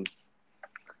of things.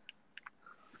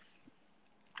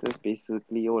 That's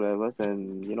basically O levels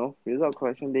and result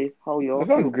correction day. How you all I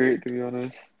felt feel? great to be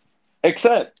honest.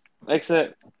 Except I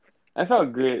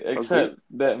felt great, except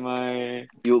that my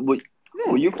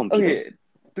Were you confident? Okay,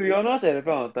 to be honest, at the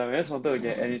point of time, I just wanted to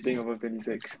get anything over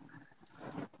 26.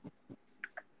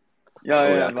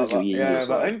 Because you EE also,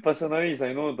 but I right? mean personally, it's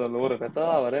like the lower the better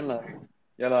lah. But then like,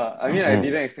 yeah lah. I mean, I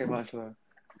didn't expect much lah.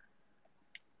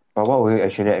 But what were you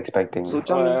actually expecting? So I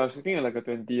Zhang was thinking of like a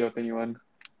 20 or 21.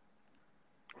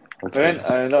 But Okay. then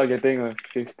I ended up getting a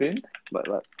 15, but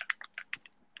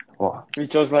Wow.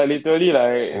 which was like literally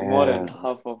like more than Yeah.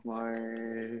 half of my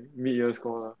mid-year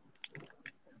score lah.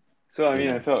 So I mean,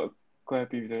 I felt quite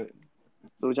happy with that.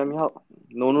 so Zhang, how?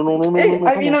 No, Hey, I'm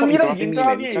come in on, the stop middle, you interrupting me,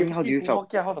 interrupt man. me, Zhang, you how do fucking you felt?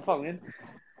 Fumokia, how the fuck, man?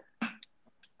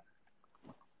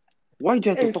 Why do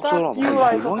you have to Hey, talk so fuck loud? you, How you it's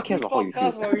feel? a No one cares fucking about how you feel.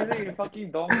 podcast for a reason, you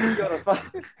fucking donkey, what the fuck?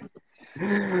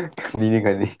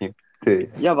 Continue. 对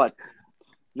Yeah, but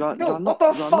you're No, not what the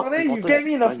you're fuck, not then you important. get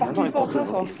me in the You're not fucking important.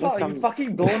 podcast for Okay, let's fuck, you jump.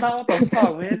 fucking donut, what the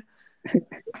fuck, man?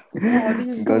 Wow,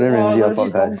 this dude, Gordon wow, Ramsay legit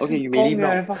podcast. Okay, Donkey you may leave Kong,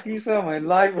 now. I fucking swear my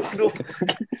life, no.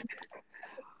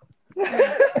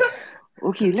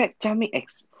 Okay, let Jia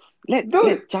let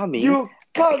Dude, Jia Ming you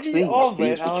cut me explain his off,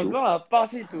 feelings man. I to was you. gonna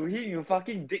pass it to him, you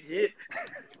fucking dickhead.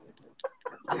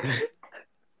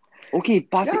 Okay,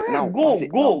 pass Yeah, it now. go, Pass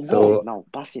it go, now. go. Pass So it now.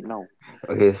 Pass it now.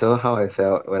 okay, so how I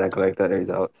felt when I collected the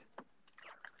results.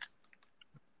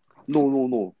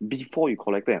 No. Before you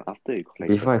collected and after you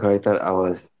collected. Before I collected, I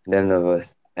was damn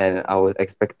nervous, and I was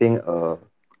expecting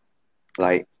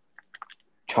like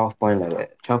 12 point like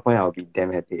that. 12 point, I'll be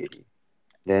damn happy already.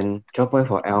 Then 12 point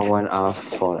for L1,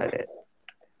 R4 like that.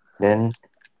 Then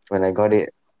when I got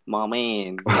it, My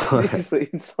man. This is the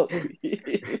insult to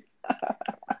him.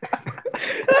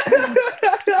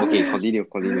 Okay, continue.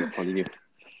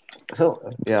 so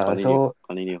yeah, so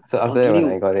Continue. after that when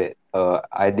I got it,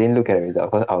 I didn't look at the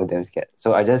result because I was damn scared.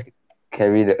 So I just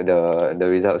carry the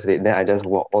results slip. Then I just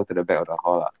walk all to the back of the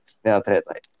hall. Then after that,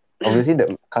 like obviously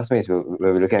the classmates will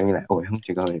be looking at me like, oh, how much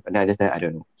you got? But then I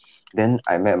don't know. Then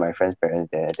I met my friend's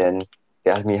parents there. Then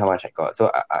they asked me how much I got.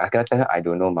 So I cannot tell them I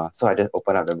don't know ma. So I just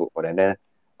open up the book for them. Then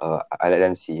I let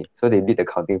them see. So they did the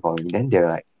counting for me. Then they're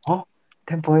like, oh,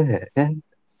 10 points. Then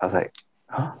I was like,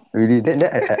 huh? Really? Then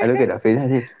I look at their face.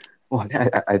 Then I say, wow, then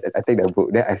I take the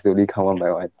book, then I slowly count one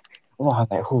by one. Wow, I'm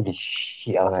like, holy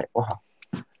shit. I was like,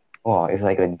 wow, it's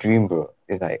like a dream, bro.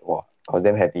 It's like, wow, I was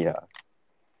damn happy. But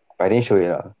I didn't show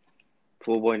it.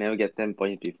 Poor boy never get 10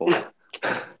 points before.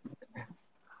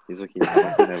 It's okay, I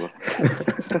also never.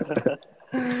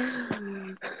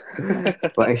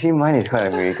 But actually, mine is quite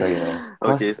a miracle, you know.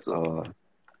 Because, Okay, so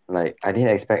like, I didn't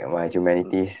expect my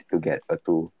humanities to get a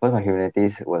 2. Because my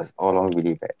humanities was all along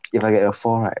really bad. If I get a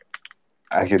 4, right,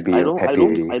 I should be happy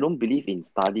already. I don't believe in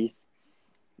studies.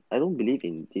 I don't believe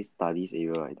in this studies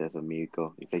area, right? There's a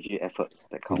miracle. It's actually efforts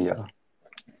that counts. Yeah.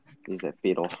 It's that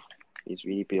paid off. It's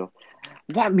really paid off.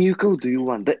 What miracle do you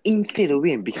want? The ink fade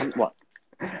away and become what?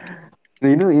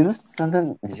 You know,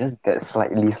 sometimes it's just that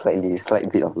slight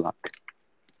bit of luck.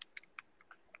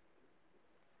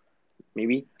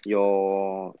 Maybe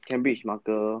your Cambridge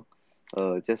marker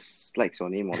just likes your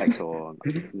name or likes your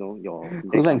your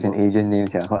Who likes an number. Asian name?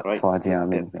 What? Right? Chua Jia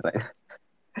Ming. Like,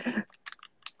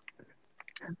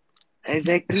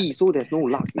 Exactly. So there's no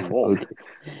luck involved.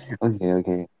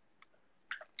 Okay.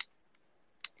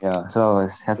 Yeah, so I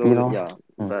was happy, So lor. yeah,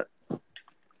 but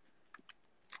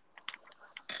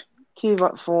okay,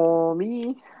 but for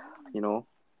me, you know,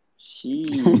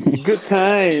 Good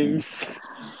times.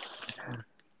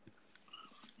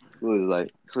 So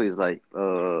it's like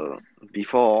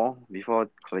before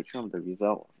collection of the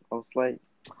result, I was like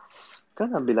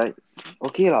gonna be like,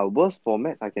 okay lah, worst for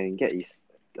maths I can get is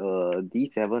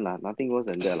D7 lah, nothing worse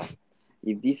than that lah.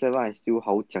 If D7 I still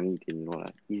好讲一点, you know,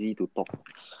 like easy to talk.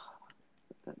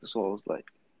 So I was like,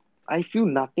 I feel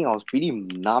nothing. I was pretty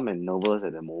numb and nervous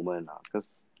at the moment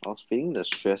because I was feeling the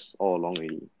stress all along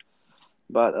already.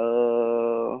 But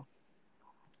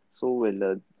so when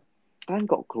the time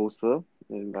got closer,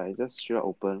 and I just straight up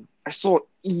open, I saw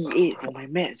E8 for my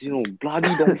maths, you know,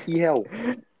 bloody donkey hell.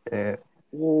 Yeah.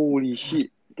 Holy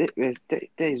shit. That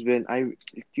is when I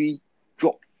actually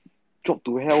dropped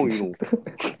to hell, you know.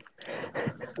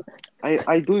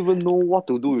 I don't even know what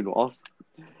to do, you know.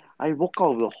 I walk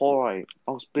out of the hall, right?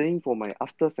 I was planning for my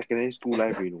after secondary school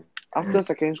life, you know. After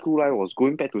secondary school life, I was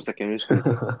going back to secondary school.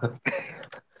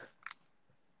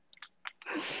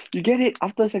 You get it?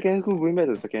 After secondary school, going back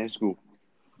to secondary school.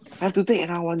 I have to take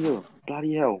another 1 year.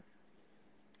 Bloody hell.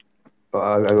 But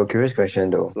I got a curious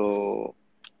question though. So,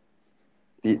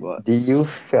 what? Did you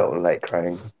felt like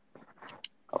crying?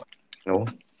 No.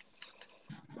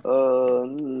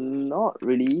 Not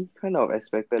really. Kind of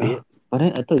expected it. But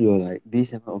then I thought you were like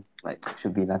D7 like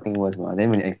should be nothing worse, ma.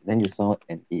 Then when you saw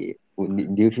an A,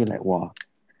 did you feel like wow,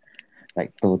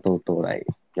 like like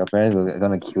your parents were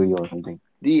gonna kill you or something?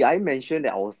 Did I mention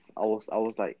that I was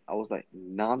like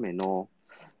numb and all?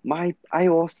 My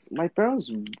parents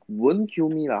wouldn't kill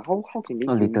me lah. How can they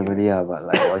Not kill me? literally, but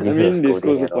like, or I give you a mean,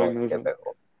 disclose scolding the and all. point also. Get back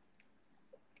home.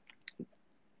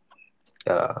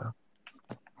 educated lah.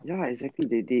 Yeah, exactly.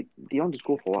 They want to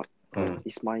go for what? Mm.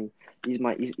 Is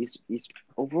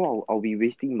overall I'll be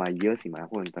wasting my years in my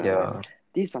whole entire life. Yeah.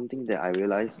 This is something that I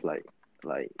realized like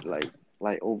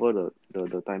over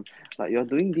the time. Like you're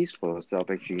doing this for yourself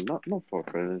actually, not for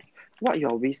parents. What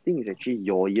you're wasting is actually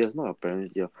your years, not your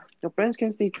parents' year. Your parents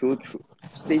can stay through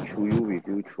you with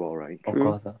you throughout, right? Of True.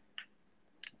 course.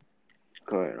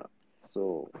 Correct. Lah.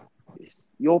 So it's,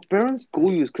 your parents go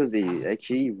you because they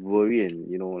actually worry and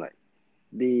like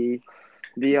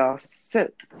they are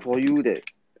sad for you that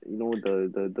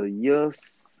the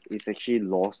years is actually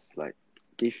lost. Like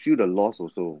they feel the loss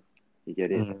also. You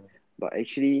get it? Mm. But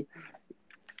actually,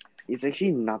 it's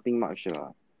actually nothing much.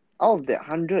 Out of that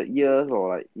 100 years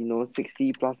or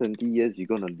 60 plus 70 years you're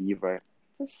gonna live, right?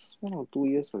 Just 1 or 2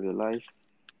 years of your life.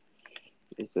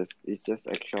 It's just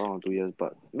extra 1 or 2 years,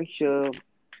 but make sure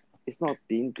it's not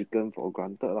being taken for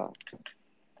granted lah.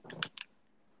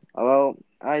 Well,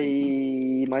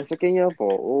 my second year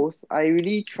for O's, I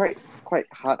really tried quite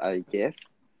hard, I guess,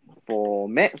 for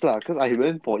maths lah, because I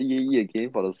went for EAE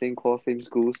again for the same course, same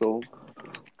school, so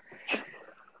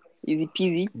easy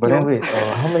peasy. But then wait,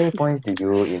 how many points did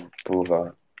you improve?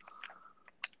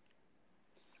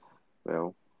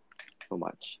 Well, so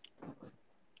much.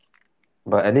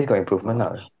 But at least got improvement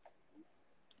lah.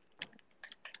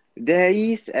 There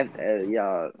is,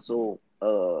 yeah. So,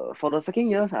 for the second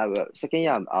year, I'm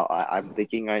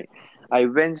taking, right. I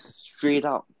went straight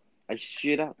up. I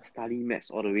straight up study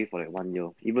maths all the way for that 1 year.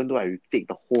 Even though I take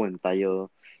the whole entire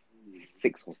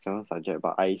 6 or 7 subject,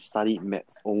 but I studied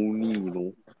maths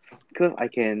only, because I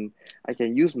can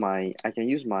use my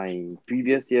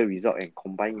previous year result and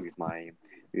combine with my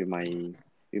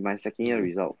second year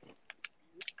result.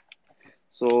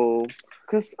 So,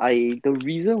 because the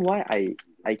reason why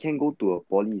I can't go to a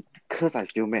poly is because I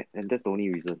fail maths, and that's the only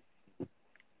reason.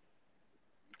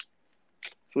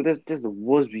 So that's the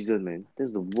worst reason, man.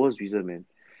 That's the worst reason, man.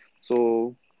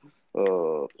 So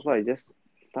I just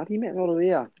study maths all the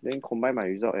way, then combine my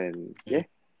result, and yeah.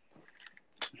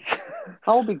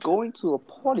 I'll be going to a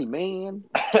poly, man.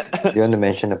 You want to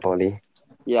mention the poly?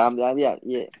 Yeah,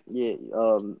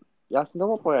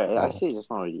 Singapore poly. Right? I Oh. said it just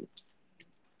now already.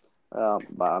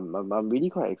 But I'm really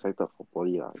quite excited for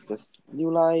poly. It's just new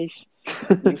life,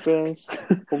 new friends,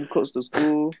 home close to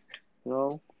school,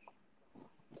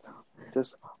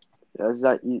 Just it's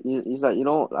like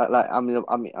like I'm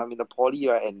in the poly,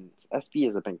 right, and SP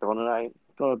is a McDonald, right?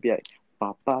 Gonna be like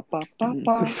ba ba ba ba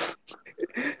ba.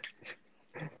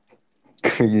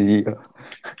 Crazy.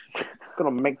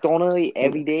 Gonna McDonald it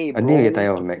every day, I bro. think you get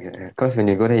tired of Mac. Because when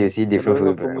you go there, you see different Got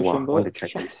food. the Like, wow, promotion I want to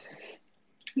board. try this.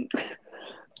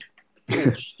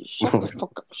 Man, shut the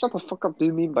fuck up! Shut the fuck up! Do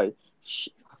you mean by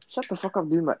shut the fuck up?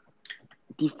 Do you mean by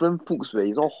different foods where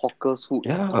it's all hawkers food?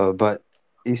 Yeah, but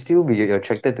you still you're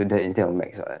attracted to that instead of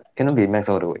Macs. Right? Cannot be Macs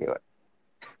all the way. Right?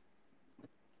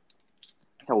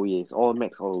 Hell yeah, it's all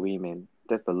Macs all the way, man.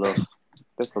 That's the love.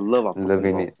 That's the love I'm talking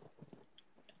Loving about. it.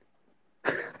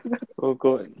 Oh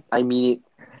god. I mean it.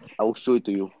 I'll show it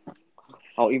to you.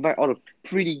 I'll invite all the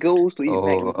pretty girls to eat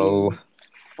Mac with me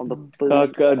on the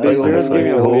first. Dangerous game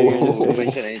you're playing. Don't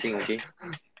mention anything, okay?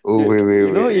 Oh, wait.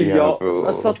 You know, if Yeah, bro.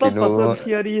 a certain person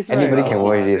hear this, right? Anybody can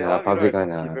watch this, then public I'm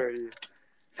one. already.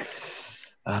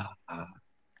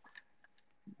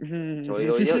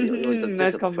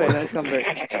 Nice comeback.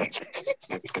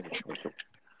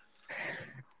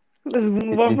 Let's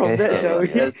move on from that, shall we?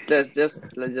 Let's just.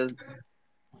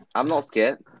 I'm not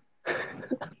scared.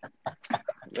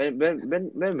 When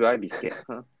will I be scared?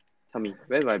 Huh? Tell me,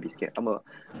 when will I be scared? I'm a.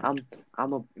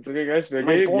 It's okay, guys. We're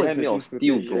My getting ball is behind the made of scenes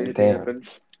steel, footage. bro. Anything Damn.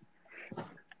 happens.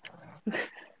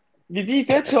 BB,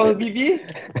 别走了 BB，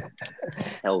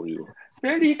 Hell yeah.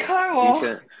 别离开 Pretty 我。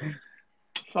 sure,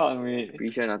 Fuck me.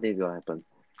 pretty sure nothing is gonna happen.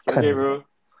 It's okay, bro.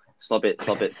 Stop it.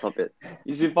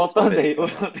 It's important that you own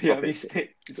up to your Stop it.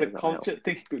 mistake. It's a cultured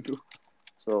thing to do.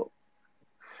 So,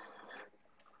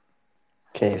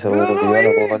 Okay, so do you want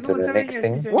to move on to the next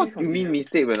thing? what do you mean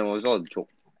mistake when I was all a joke?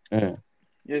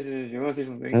 Yes, you want to say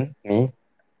something? Me?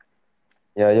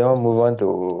 Yeah, you want to move on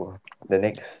to the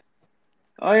next?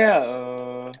 Oh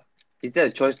yeah, Is there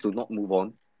a choice to not move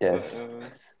on? Yes.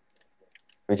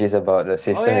 Which is about the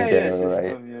system in general, right?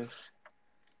 system, yes.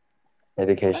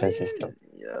 Education system.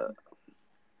 Yeah.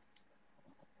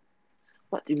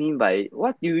 What do you mean by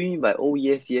oh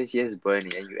yes, Brian,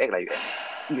 and you act like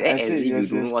you act as if you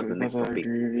don't know what's the next topic.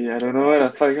 I don't know where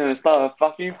the fuck you're gonna start a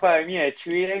fucking fight with me at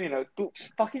 3 a.m.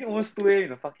 almost 2 a.m. in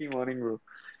the fucking morning, bro.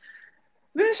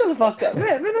 Man, shut the fuck up.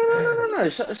 Man, no.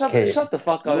 Shut the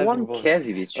fuck up. No one cares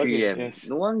if it's 3 a.m. Yes.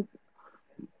 No one.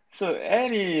 So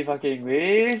any fucking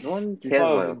ways, No one before cares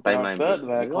I was about your timeline, bro. interrupted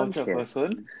by a No one cultured cares.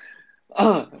 person.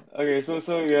 Okay,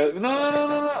 so we are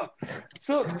no.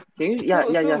 So Can you, we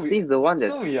Says the one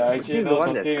that's are actually says the now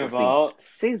one that's talking cursing. about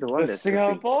Says the one the that's cursing.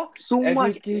 Singapore So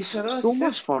much educational from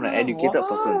an system. educated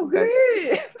person, Wow, guys.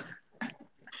 great.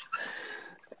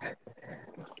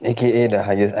 AKA the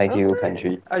highest IQ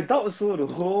country. I doubt so.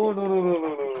 No.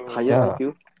 Highest Yeah.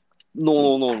 IQ?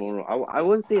 No. I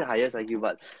won't say highest IQ,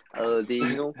 but they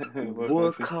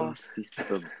world class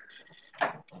system.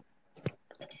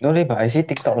 No, but I see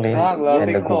TikTok Fuck lah,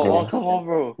 and the TikTok. Oh, Google. come on,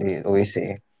 bro. They always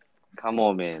say Come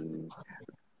on, man.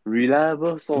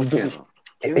 Reliable source Dude, can.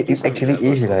 Can you give it some actually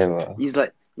reliable is source? reliable.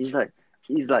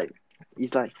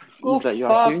 It's Go like you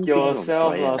are fuck hearing things on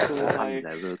yourself lah, Brian, so some high.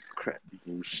 level crap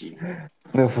bullshit.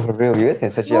 No, for real, you guys can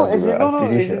search it No, on as Google. in I'm no.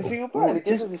 pretty As sure. in Singapore No,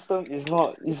 education system is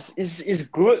not is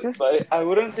good, just but I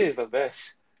wouldn't say it's the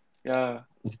best. Yeah,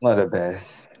 It's not the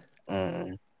best.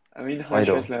 Mm. I mean Why high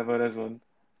though? stress level. That's one.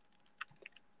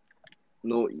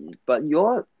 no, but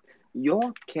y'all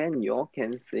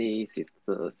can say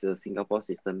the Singapore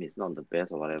system is not the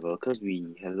best or whatever because we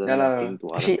hasn't Yeah lah. been to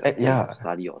other Actually, countries yeah. to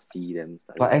study or see them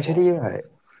study But before. actually, right.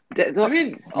 That's I what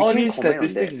mean, we all can these comment on that.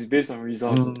 statistics is based on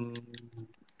results.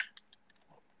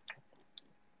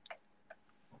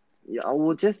 Yeah, I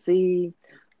would just say,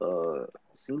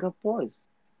 Singapore is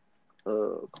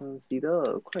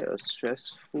considered quite a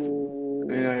stressful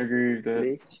I mean, I agree with that.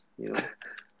 place,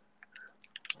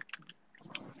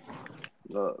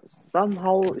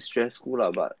 somehow stressful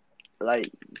lah, but like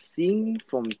seeing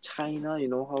from China,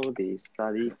 how they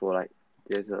study for like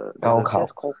there's a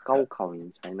test called 高考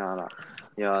in China lah.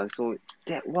 Yeah, so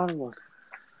that one was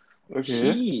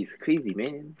Okay. crazy,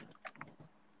 man.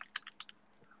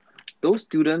 Those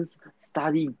students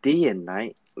study day and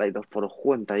night, like for the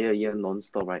whole entire year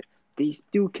non-stop, right? They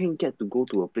still can get to go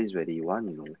to a place where they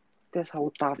want, That's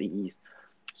how tough it is.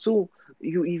 So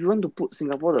if you want to put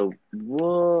Singapore the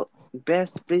world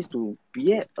best place to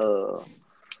be at,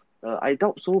 I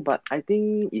doubt so, but I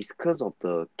think it's because of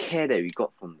the care that we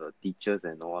got from the teachers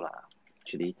and all lah.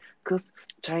 Actually, because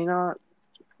China,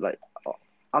 like,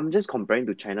 I'm just comparing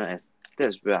to China as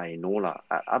that's where I know lah.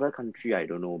 Other country I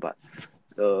don't know, but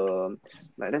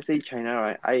like let's say China,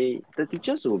 right? The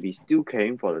teachers will be still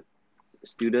caring for the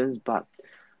students, but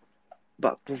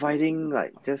providing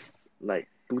like just like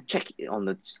to check on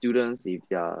the students if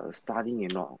they are studying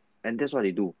or not, and that's what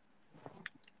they do.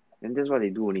 And that's what they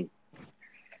do only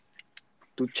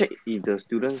to check if the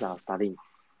students are studying,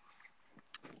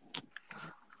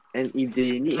 and if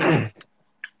they need help,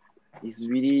 it's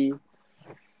really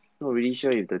not really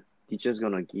sure if the teacher's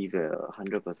gonna give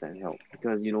 100% help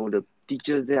because the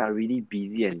teachers there are really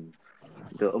busy and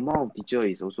the amount of teacher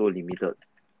is also limited,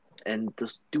 and the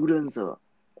students are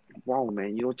wow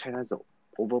man, China's an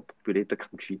overpopulated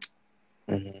country.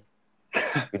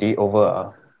 Really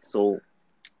over. So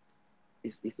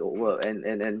it's over, and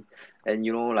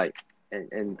like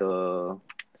and the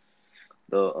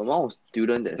amount of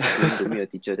student that's going to meet a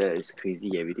teacher there is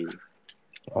crazy every day.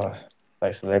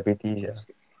 Like celebrities, yeah.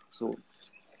 So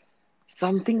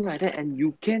something like that, and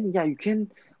you can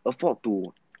afford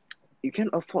to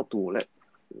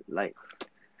like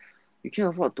you can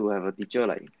afford to have a teacher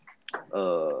like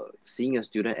seeing a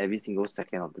student every single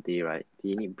second of the day, right?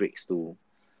 They need breaks too.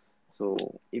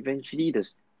 So eventually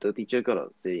the teacher gotta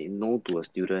say no to a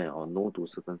student or no to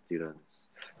certain students.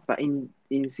 But in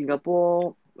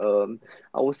Singapore, I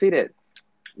would say that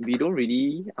we don't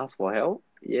really ask for help.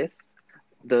 Yes,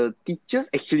 the teachers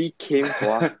actually came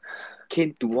to us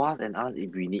and asked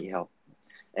if we need help,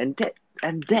 and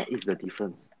that is the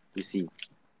difference, you see.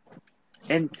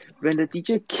 And when the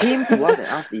teacher came to us and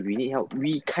asked if we need help,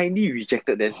 we kindly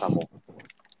rejected them some more.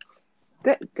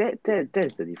 That's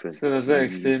the difference. So does that You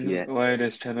explain see that? why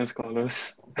there's China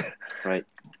scholars? Right.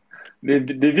 They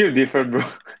build different, bro.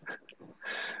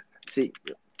 See,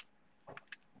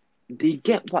 they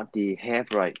get what they have,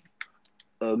 right?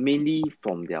 Mainly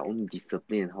from their own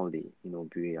discipline and how they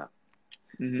build it up.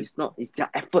 It's their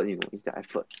effort, it's their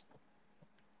effort.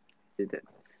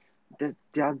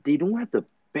 They don't have the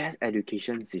best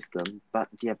education system, but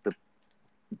they have the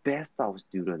best type of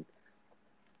student.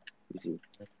 You see,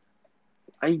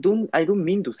 I don't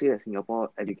mean to say that Singapore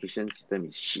education system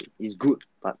is shit. It's good,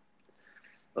 but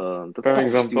the For type of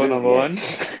example, student number we one.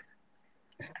 have,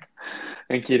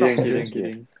 I'm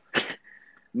kidding.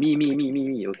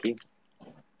 Me.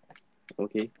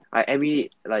 Okay. I admit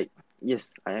it. Like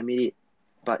yes, I admit it.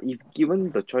 But if given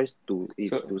the choice to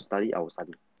study, I will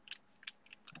study.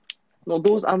 No,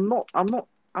 those I'm not.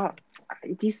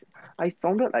 It is. I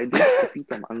sounded like those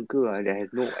kopitiam uncle that has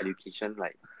no education.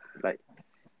 Like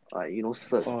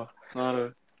cert. 哦，妈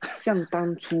的，像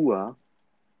当初I'll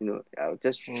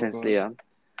just Oh translate god.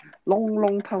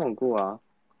 long time ago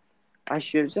I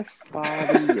should have just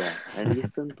study and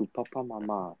listen to Papa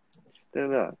Mama. 对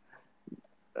不对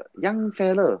？Young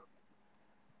fella,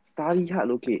 study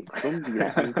hard, okay? Don't be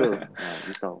like uncle.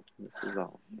 This out.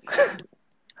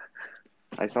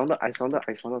 I sounded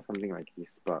something like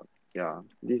this, but yeah,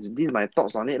 this is my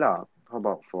thoughts on it lah. How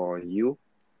about for you?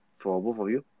 For both of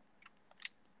you?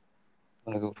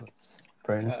 Wanna go first,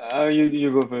 Brian?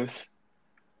 You go first.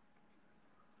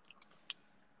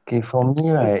 Okay, for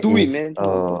me, right, Do it, is man.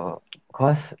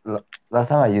 cause last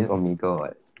time I used Omegle,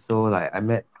 right? So like I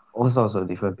met all sorts of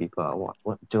different people.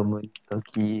 What German,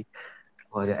 Turkey,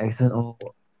 or their accent, all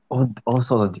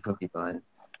sorts of different people. And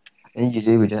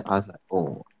usually we just ask like,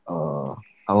 oh,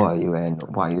 how are you and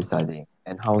what are you studying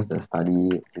and how's the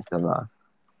study system lah.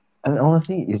 And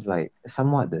honestly, it's like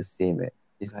somewhat the same.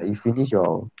 It's like you finish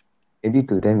your maybe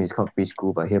to them it's called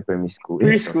preschool, but here primary school.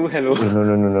 Preschool, hello.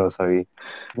 No, sorry.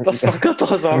 The soccer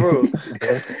thoughts are bro.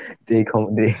 Then they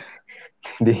complete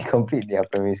their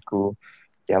primary school,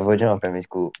 their version of primary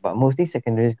school. But mostly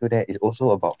secondary school there is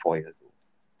also about 4 years.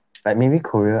 Like maybe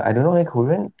Korea, I don't know, like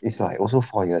Korean is like also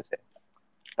 4 years.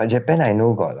 But Japan I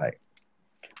know got like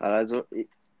So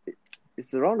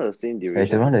it's around the same duration.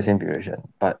 it's around the same duration.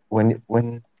 But when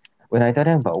I tell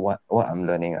them about what I'm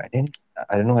learning, right, then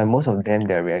I don't know, like most of them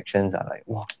their reactions are like,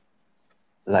 wow,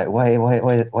 like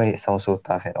why it sounds so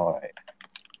tough and all, right?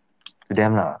 To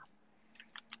them lah.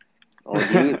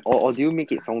 Or do you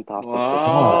make it sound tough?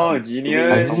 Wow, I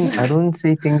genius. don't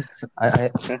say things I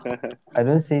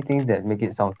don't say things that make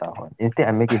it sound tough. Instead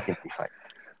I make it simplified.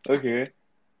 Okay.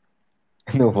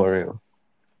 No, for real.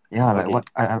 Yeah, like Okay. what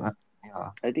I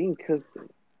yeah. I think because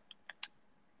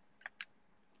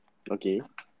okay,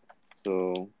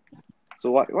 so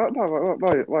what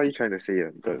are you trying to say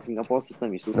here? The Singapore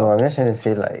system is too No, tough? I'm just trying to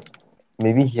say like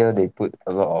maybe here they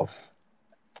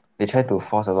try to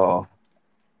force a lot of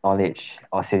knowledge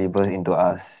or syllabus into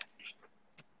us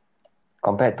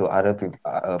compared to other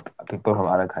people from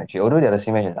other countries. Although they're the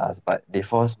same age as us, but they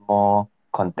force more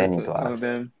content into us.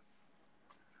 Then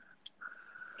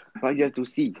But you have to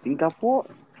see Singapore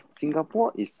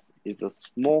is a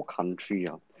small country.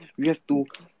 We have to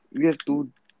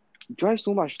drive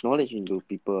so much knowledge into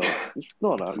people. If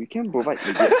not, we can't provide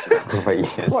idiots. But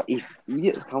yes. What if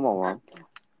idiots come out?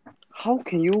 How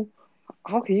can you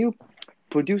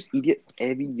produce idiots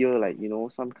every year? Like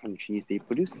some countries they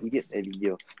produce idiots every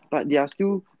year, but they are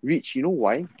still rich. You know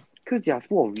why? Because they are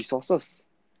full of resources,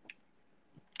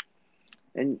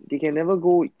 and they can never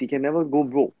go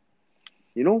broke.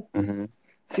 Mm-hmm.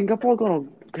 Singapore gonna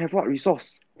have what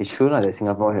resource? It's true that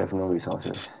Singapore have no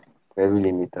resources. Very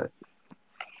limited.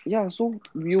 Yeah, so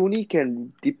we only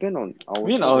can depend on I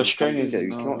mean, ourselves our and strength something is that in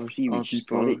we cannot see, our which is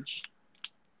people. knowledge.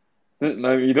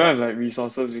 Like we don't have like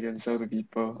resources we can sell to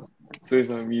people, so it's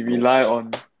like we rely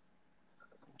on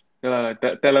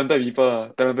talented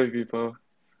people.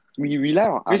 We rely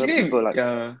on other Basically, people, like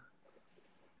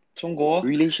Chongguo.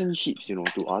 relationships,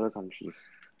 to other countries.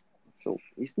 So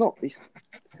it's a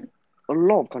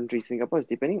lot of countries. Singapore is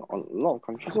depending on a lot of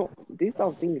countries. So this type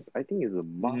of thing I think is a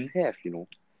must-have.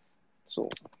 So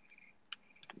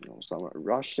somewhere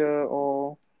Russia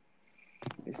or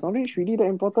is knowledge really that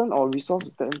important or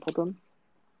resources that important?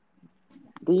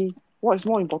 What is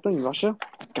more important in Russia?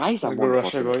 Guys are Wanna go more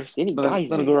Russia, important. boys? They need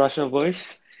guys, Wanna man. go Russia,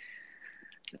 boys?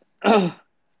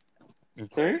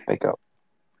 Sorry? Back up.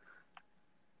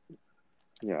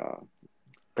 Yeah.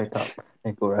 Back up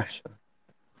and go Russia.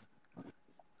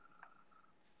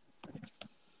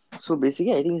 So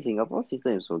basically, I think Singapore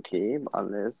system is okay,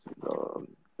 unless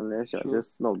you're True.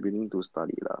 just not willing to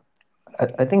study lah.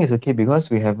 I think it's okay because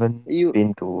we haven't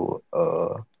been to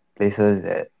places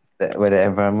that where the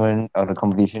environment or the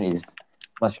competition is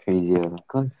much crazier.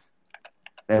 Because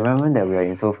the environment that we are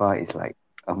in so far is like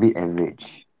a bit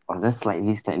average, or just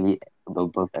slightly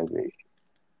above average.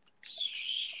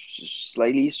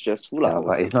 Slightly stressful lah. Yeah,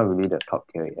 but it's not really the top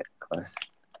tier yet. Cause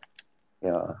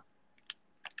yeah.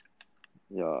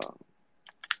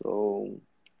 So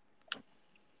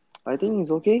I think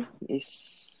it's okay.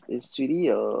 It's really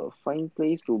a fine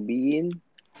place to be in,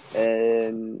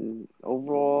 and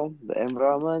overall the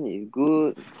environment is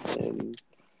good and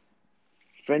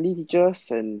friendly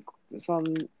teachers, and some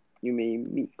you may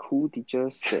meet cool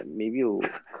teachers that maybe will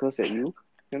curse at you,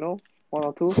 one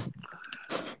or two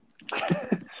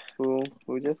who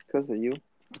just curse at you.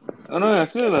 I don't know, I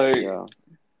feel like Yeah.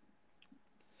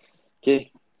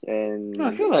 Okay, and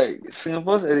I feel like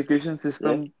Singapore's education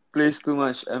system place too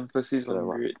much emphasis on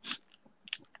what? grades.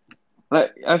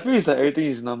 Like I feel it's like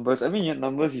everything is numbers. I mean, yeah,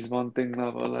 numbers is one thing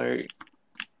now, but like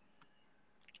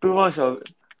too much of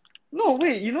no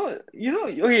wait.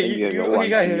 Okay, Then you have your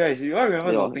okay, aunties, guys. You all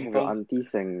remember your Dong Ting have your Tong?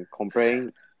 aunties and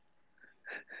comparing.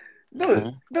 No,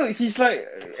 Mhm. no. He's like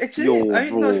actually. Yo, I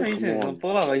mean, not bro, trying to come say on.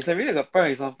 example lah, but he's like really like a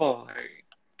prime example.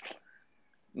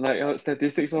 Like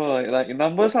statistics or like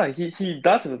numbers lah. He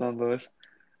does the numbers,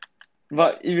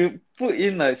 but if you put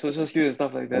in like social skills and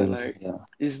stuff like that, like Yeah,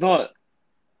 it's not.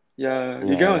 Yeah,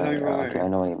 you yeah, get what I'm yeah, coming yeah. from, Okay, I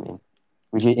right? know what you mean.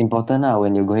 Which is important now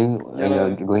when Yeah you're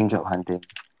lah. going job hunting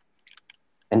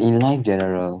and in life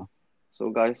general. So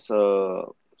guys,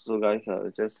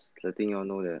 just letting you all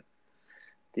know that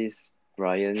this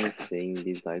Brian saying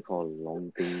this guy called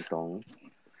Long Ding Dong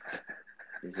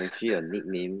is actually a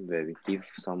nickname where we give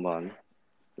someone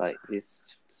like this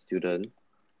student.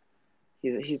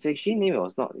 His actually name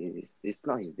was not it's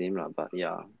not his name lah, but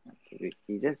yeah,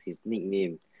 he just his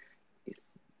nickname.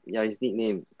 It's yeah his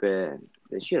nickname where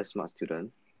he's actually a smart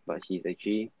student, but he's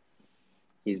actually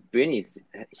his brain is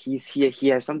he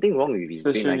has something wrong with his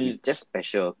brain. Special Like he's just needs.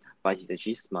 special, but he's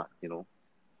actually smart.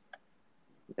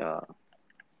 Yeah.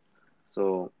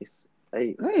 So it's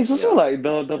It's also yeah. like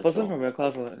the That's person all. from your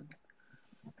class, like,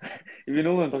 if you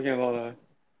know who I'm talking about,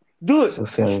 dude,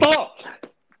 Sophian. stop.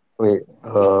 Wait,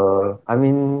 I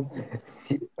mean,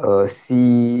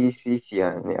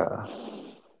 Fian, yeah.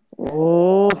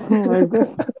 Oh my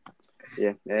god.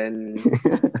 Yeah, and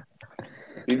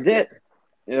with that,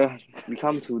 yeah, we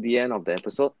come to the end of the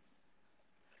episode.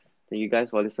 Thank you guys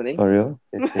for listening. For real?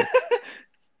 That's it.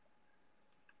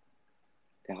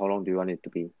 And how long do you want it to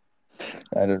be?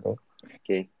 I don't know.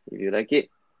 Okay, if you like it,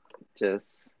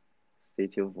 just stay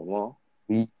tuned for more.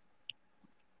 We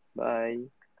Bye.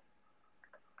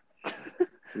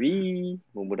 We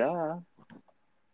Mumuda.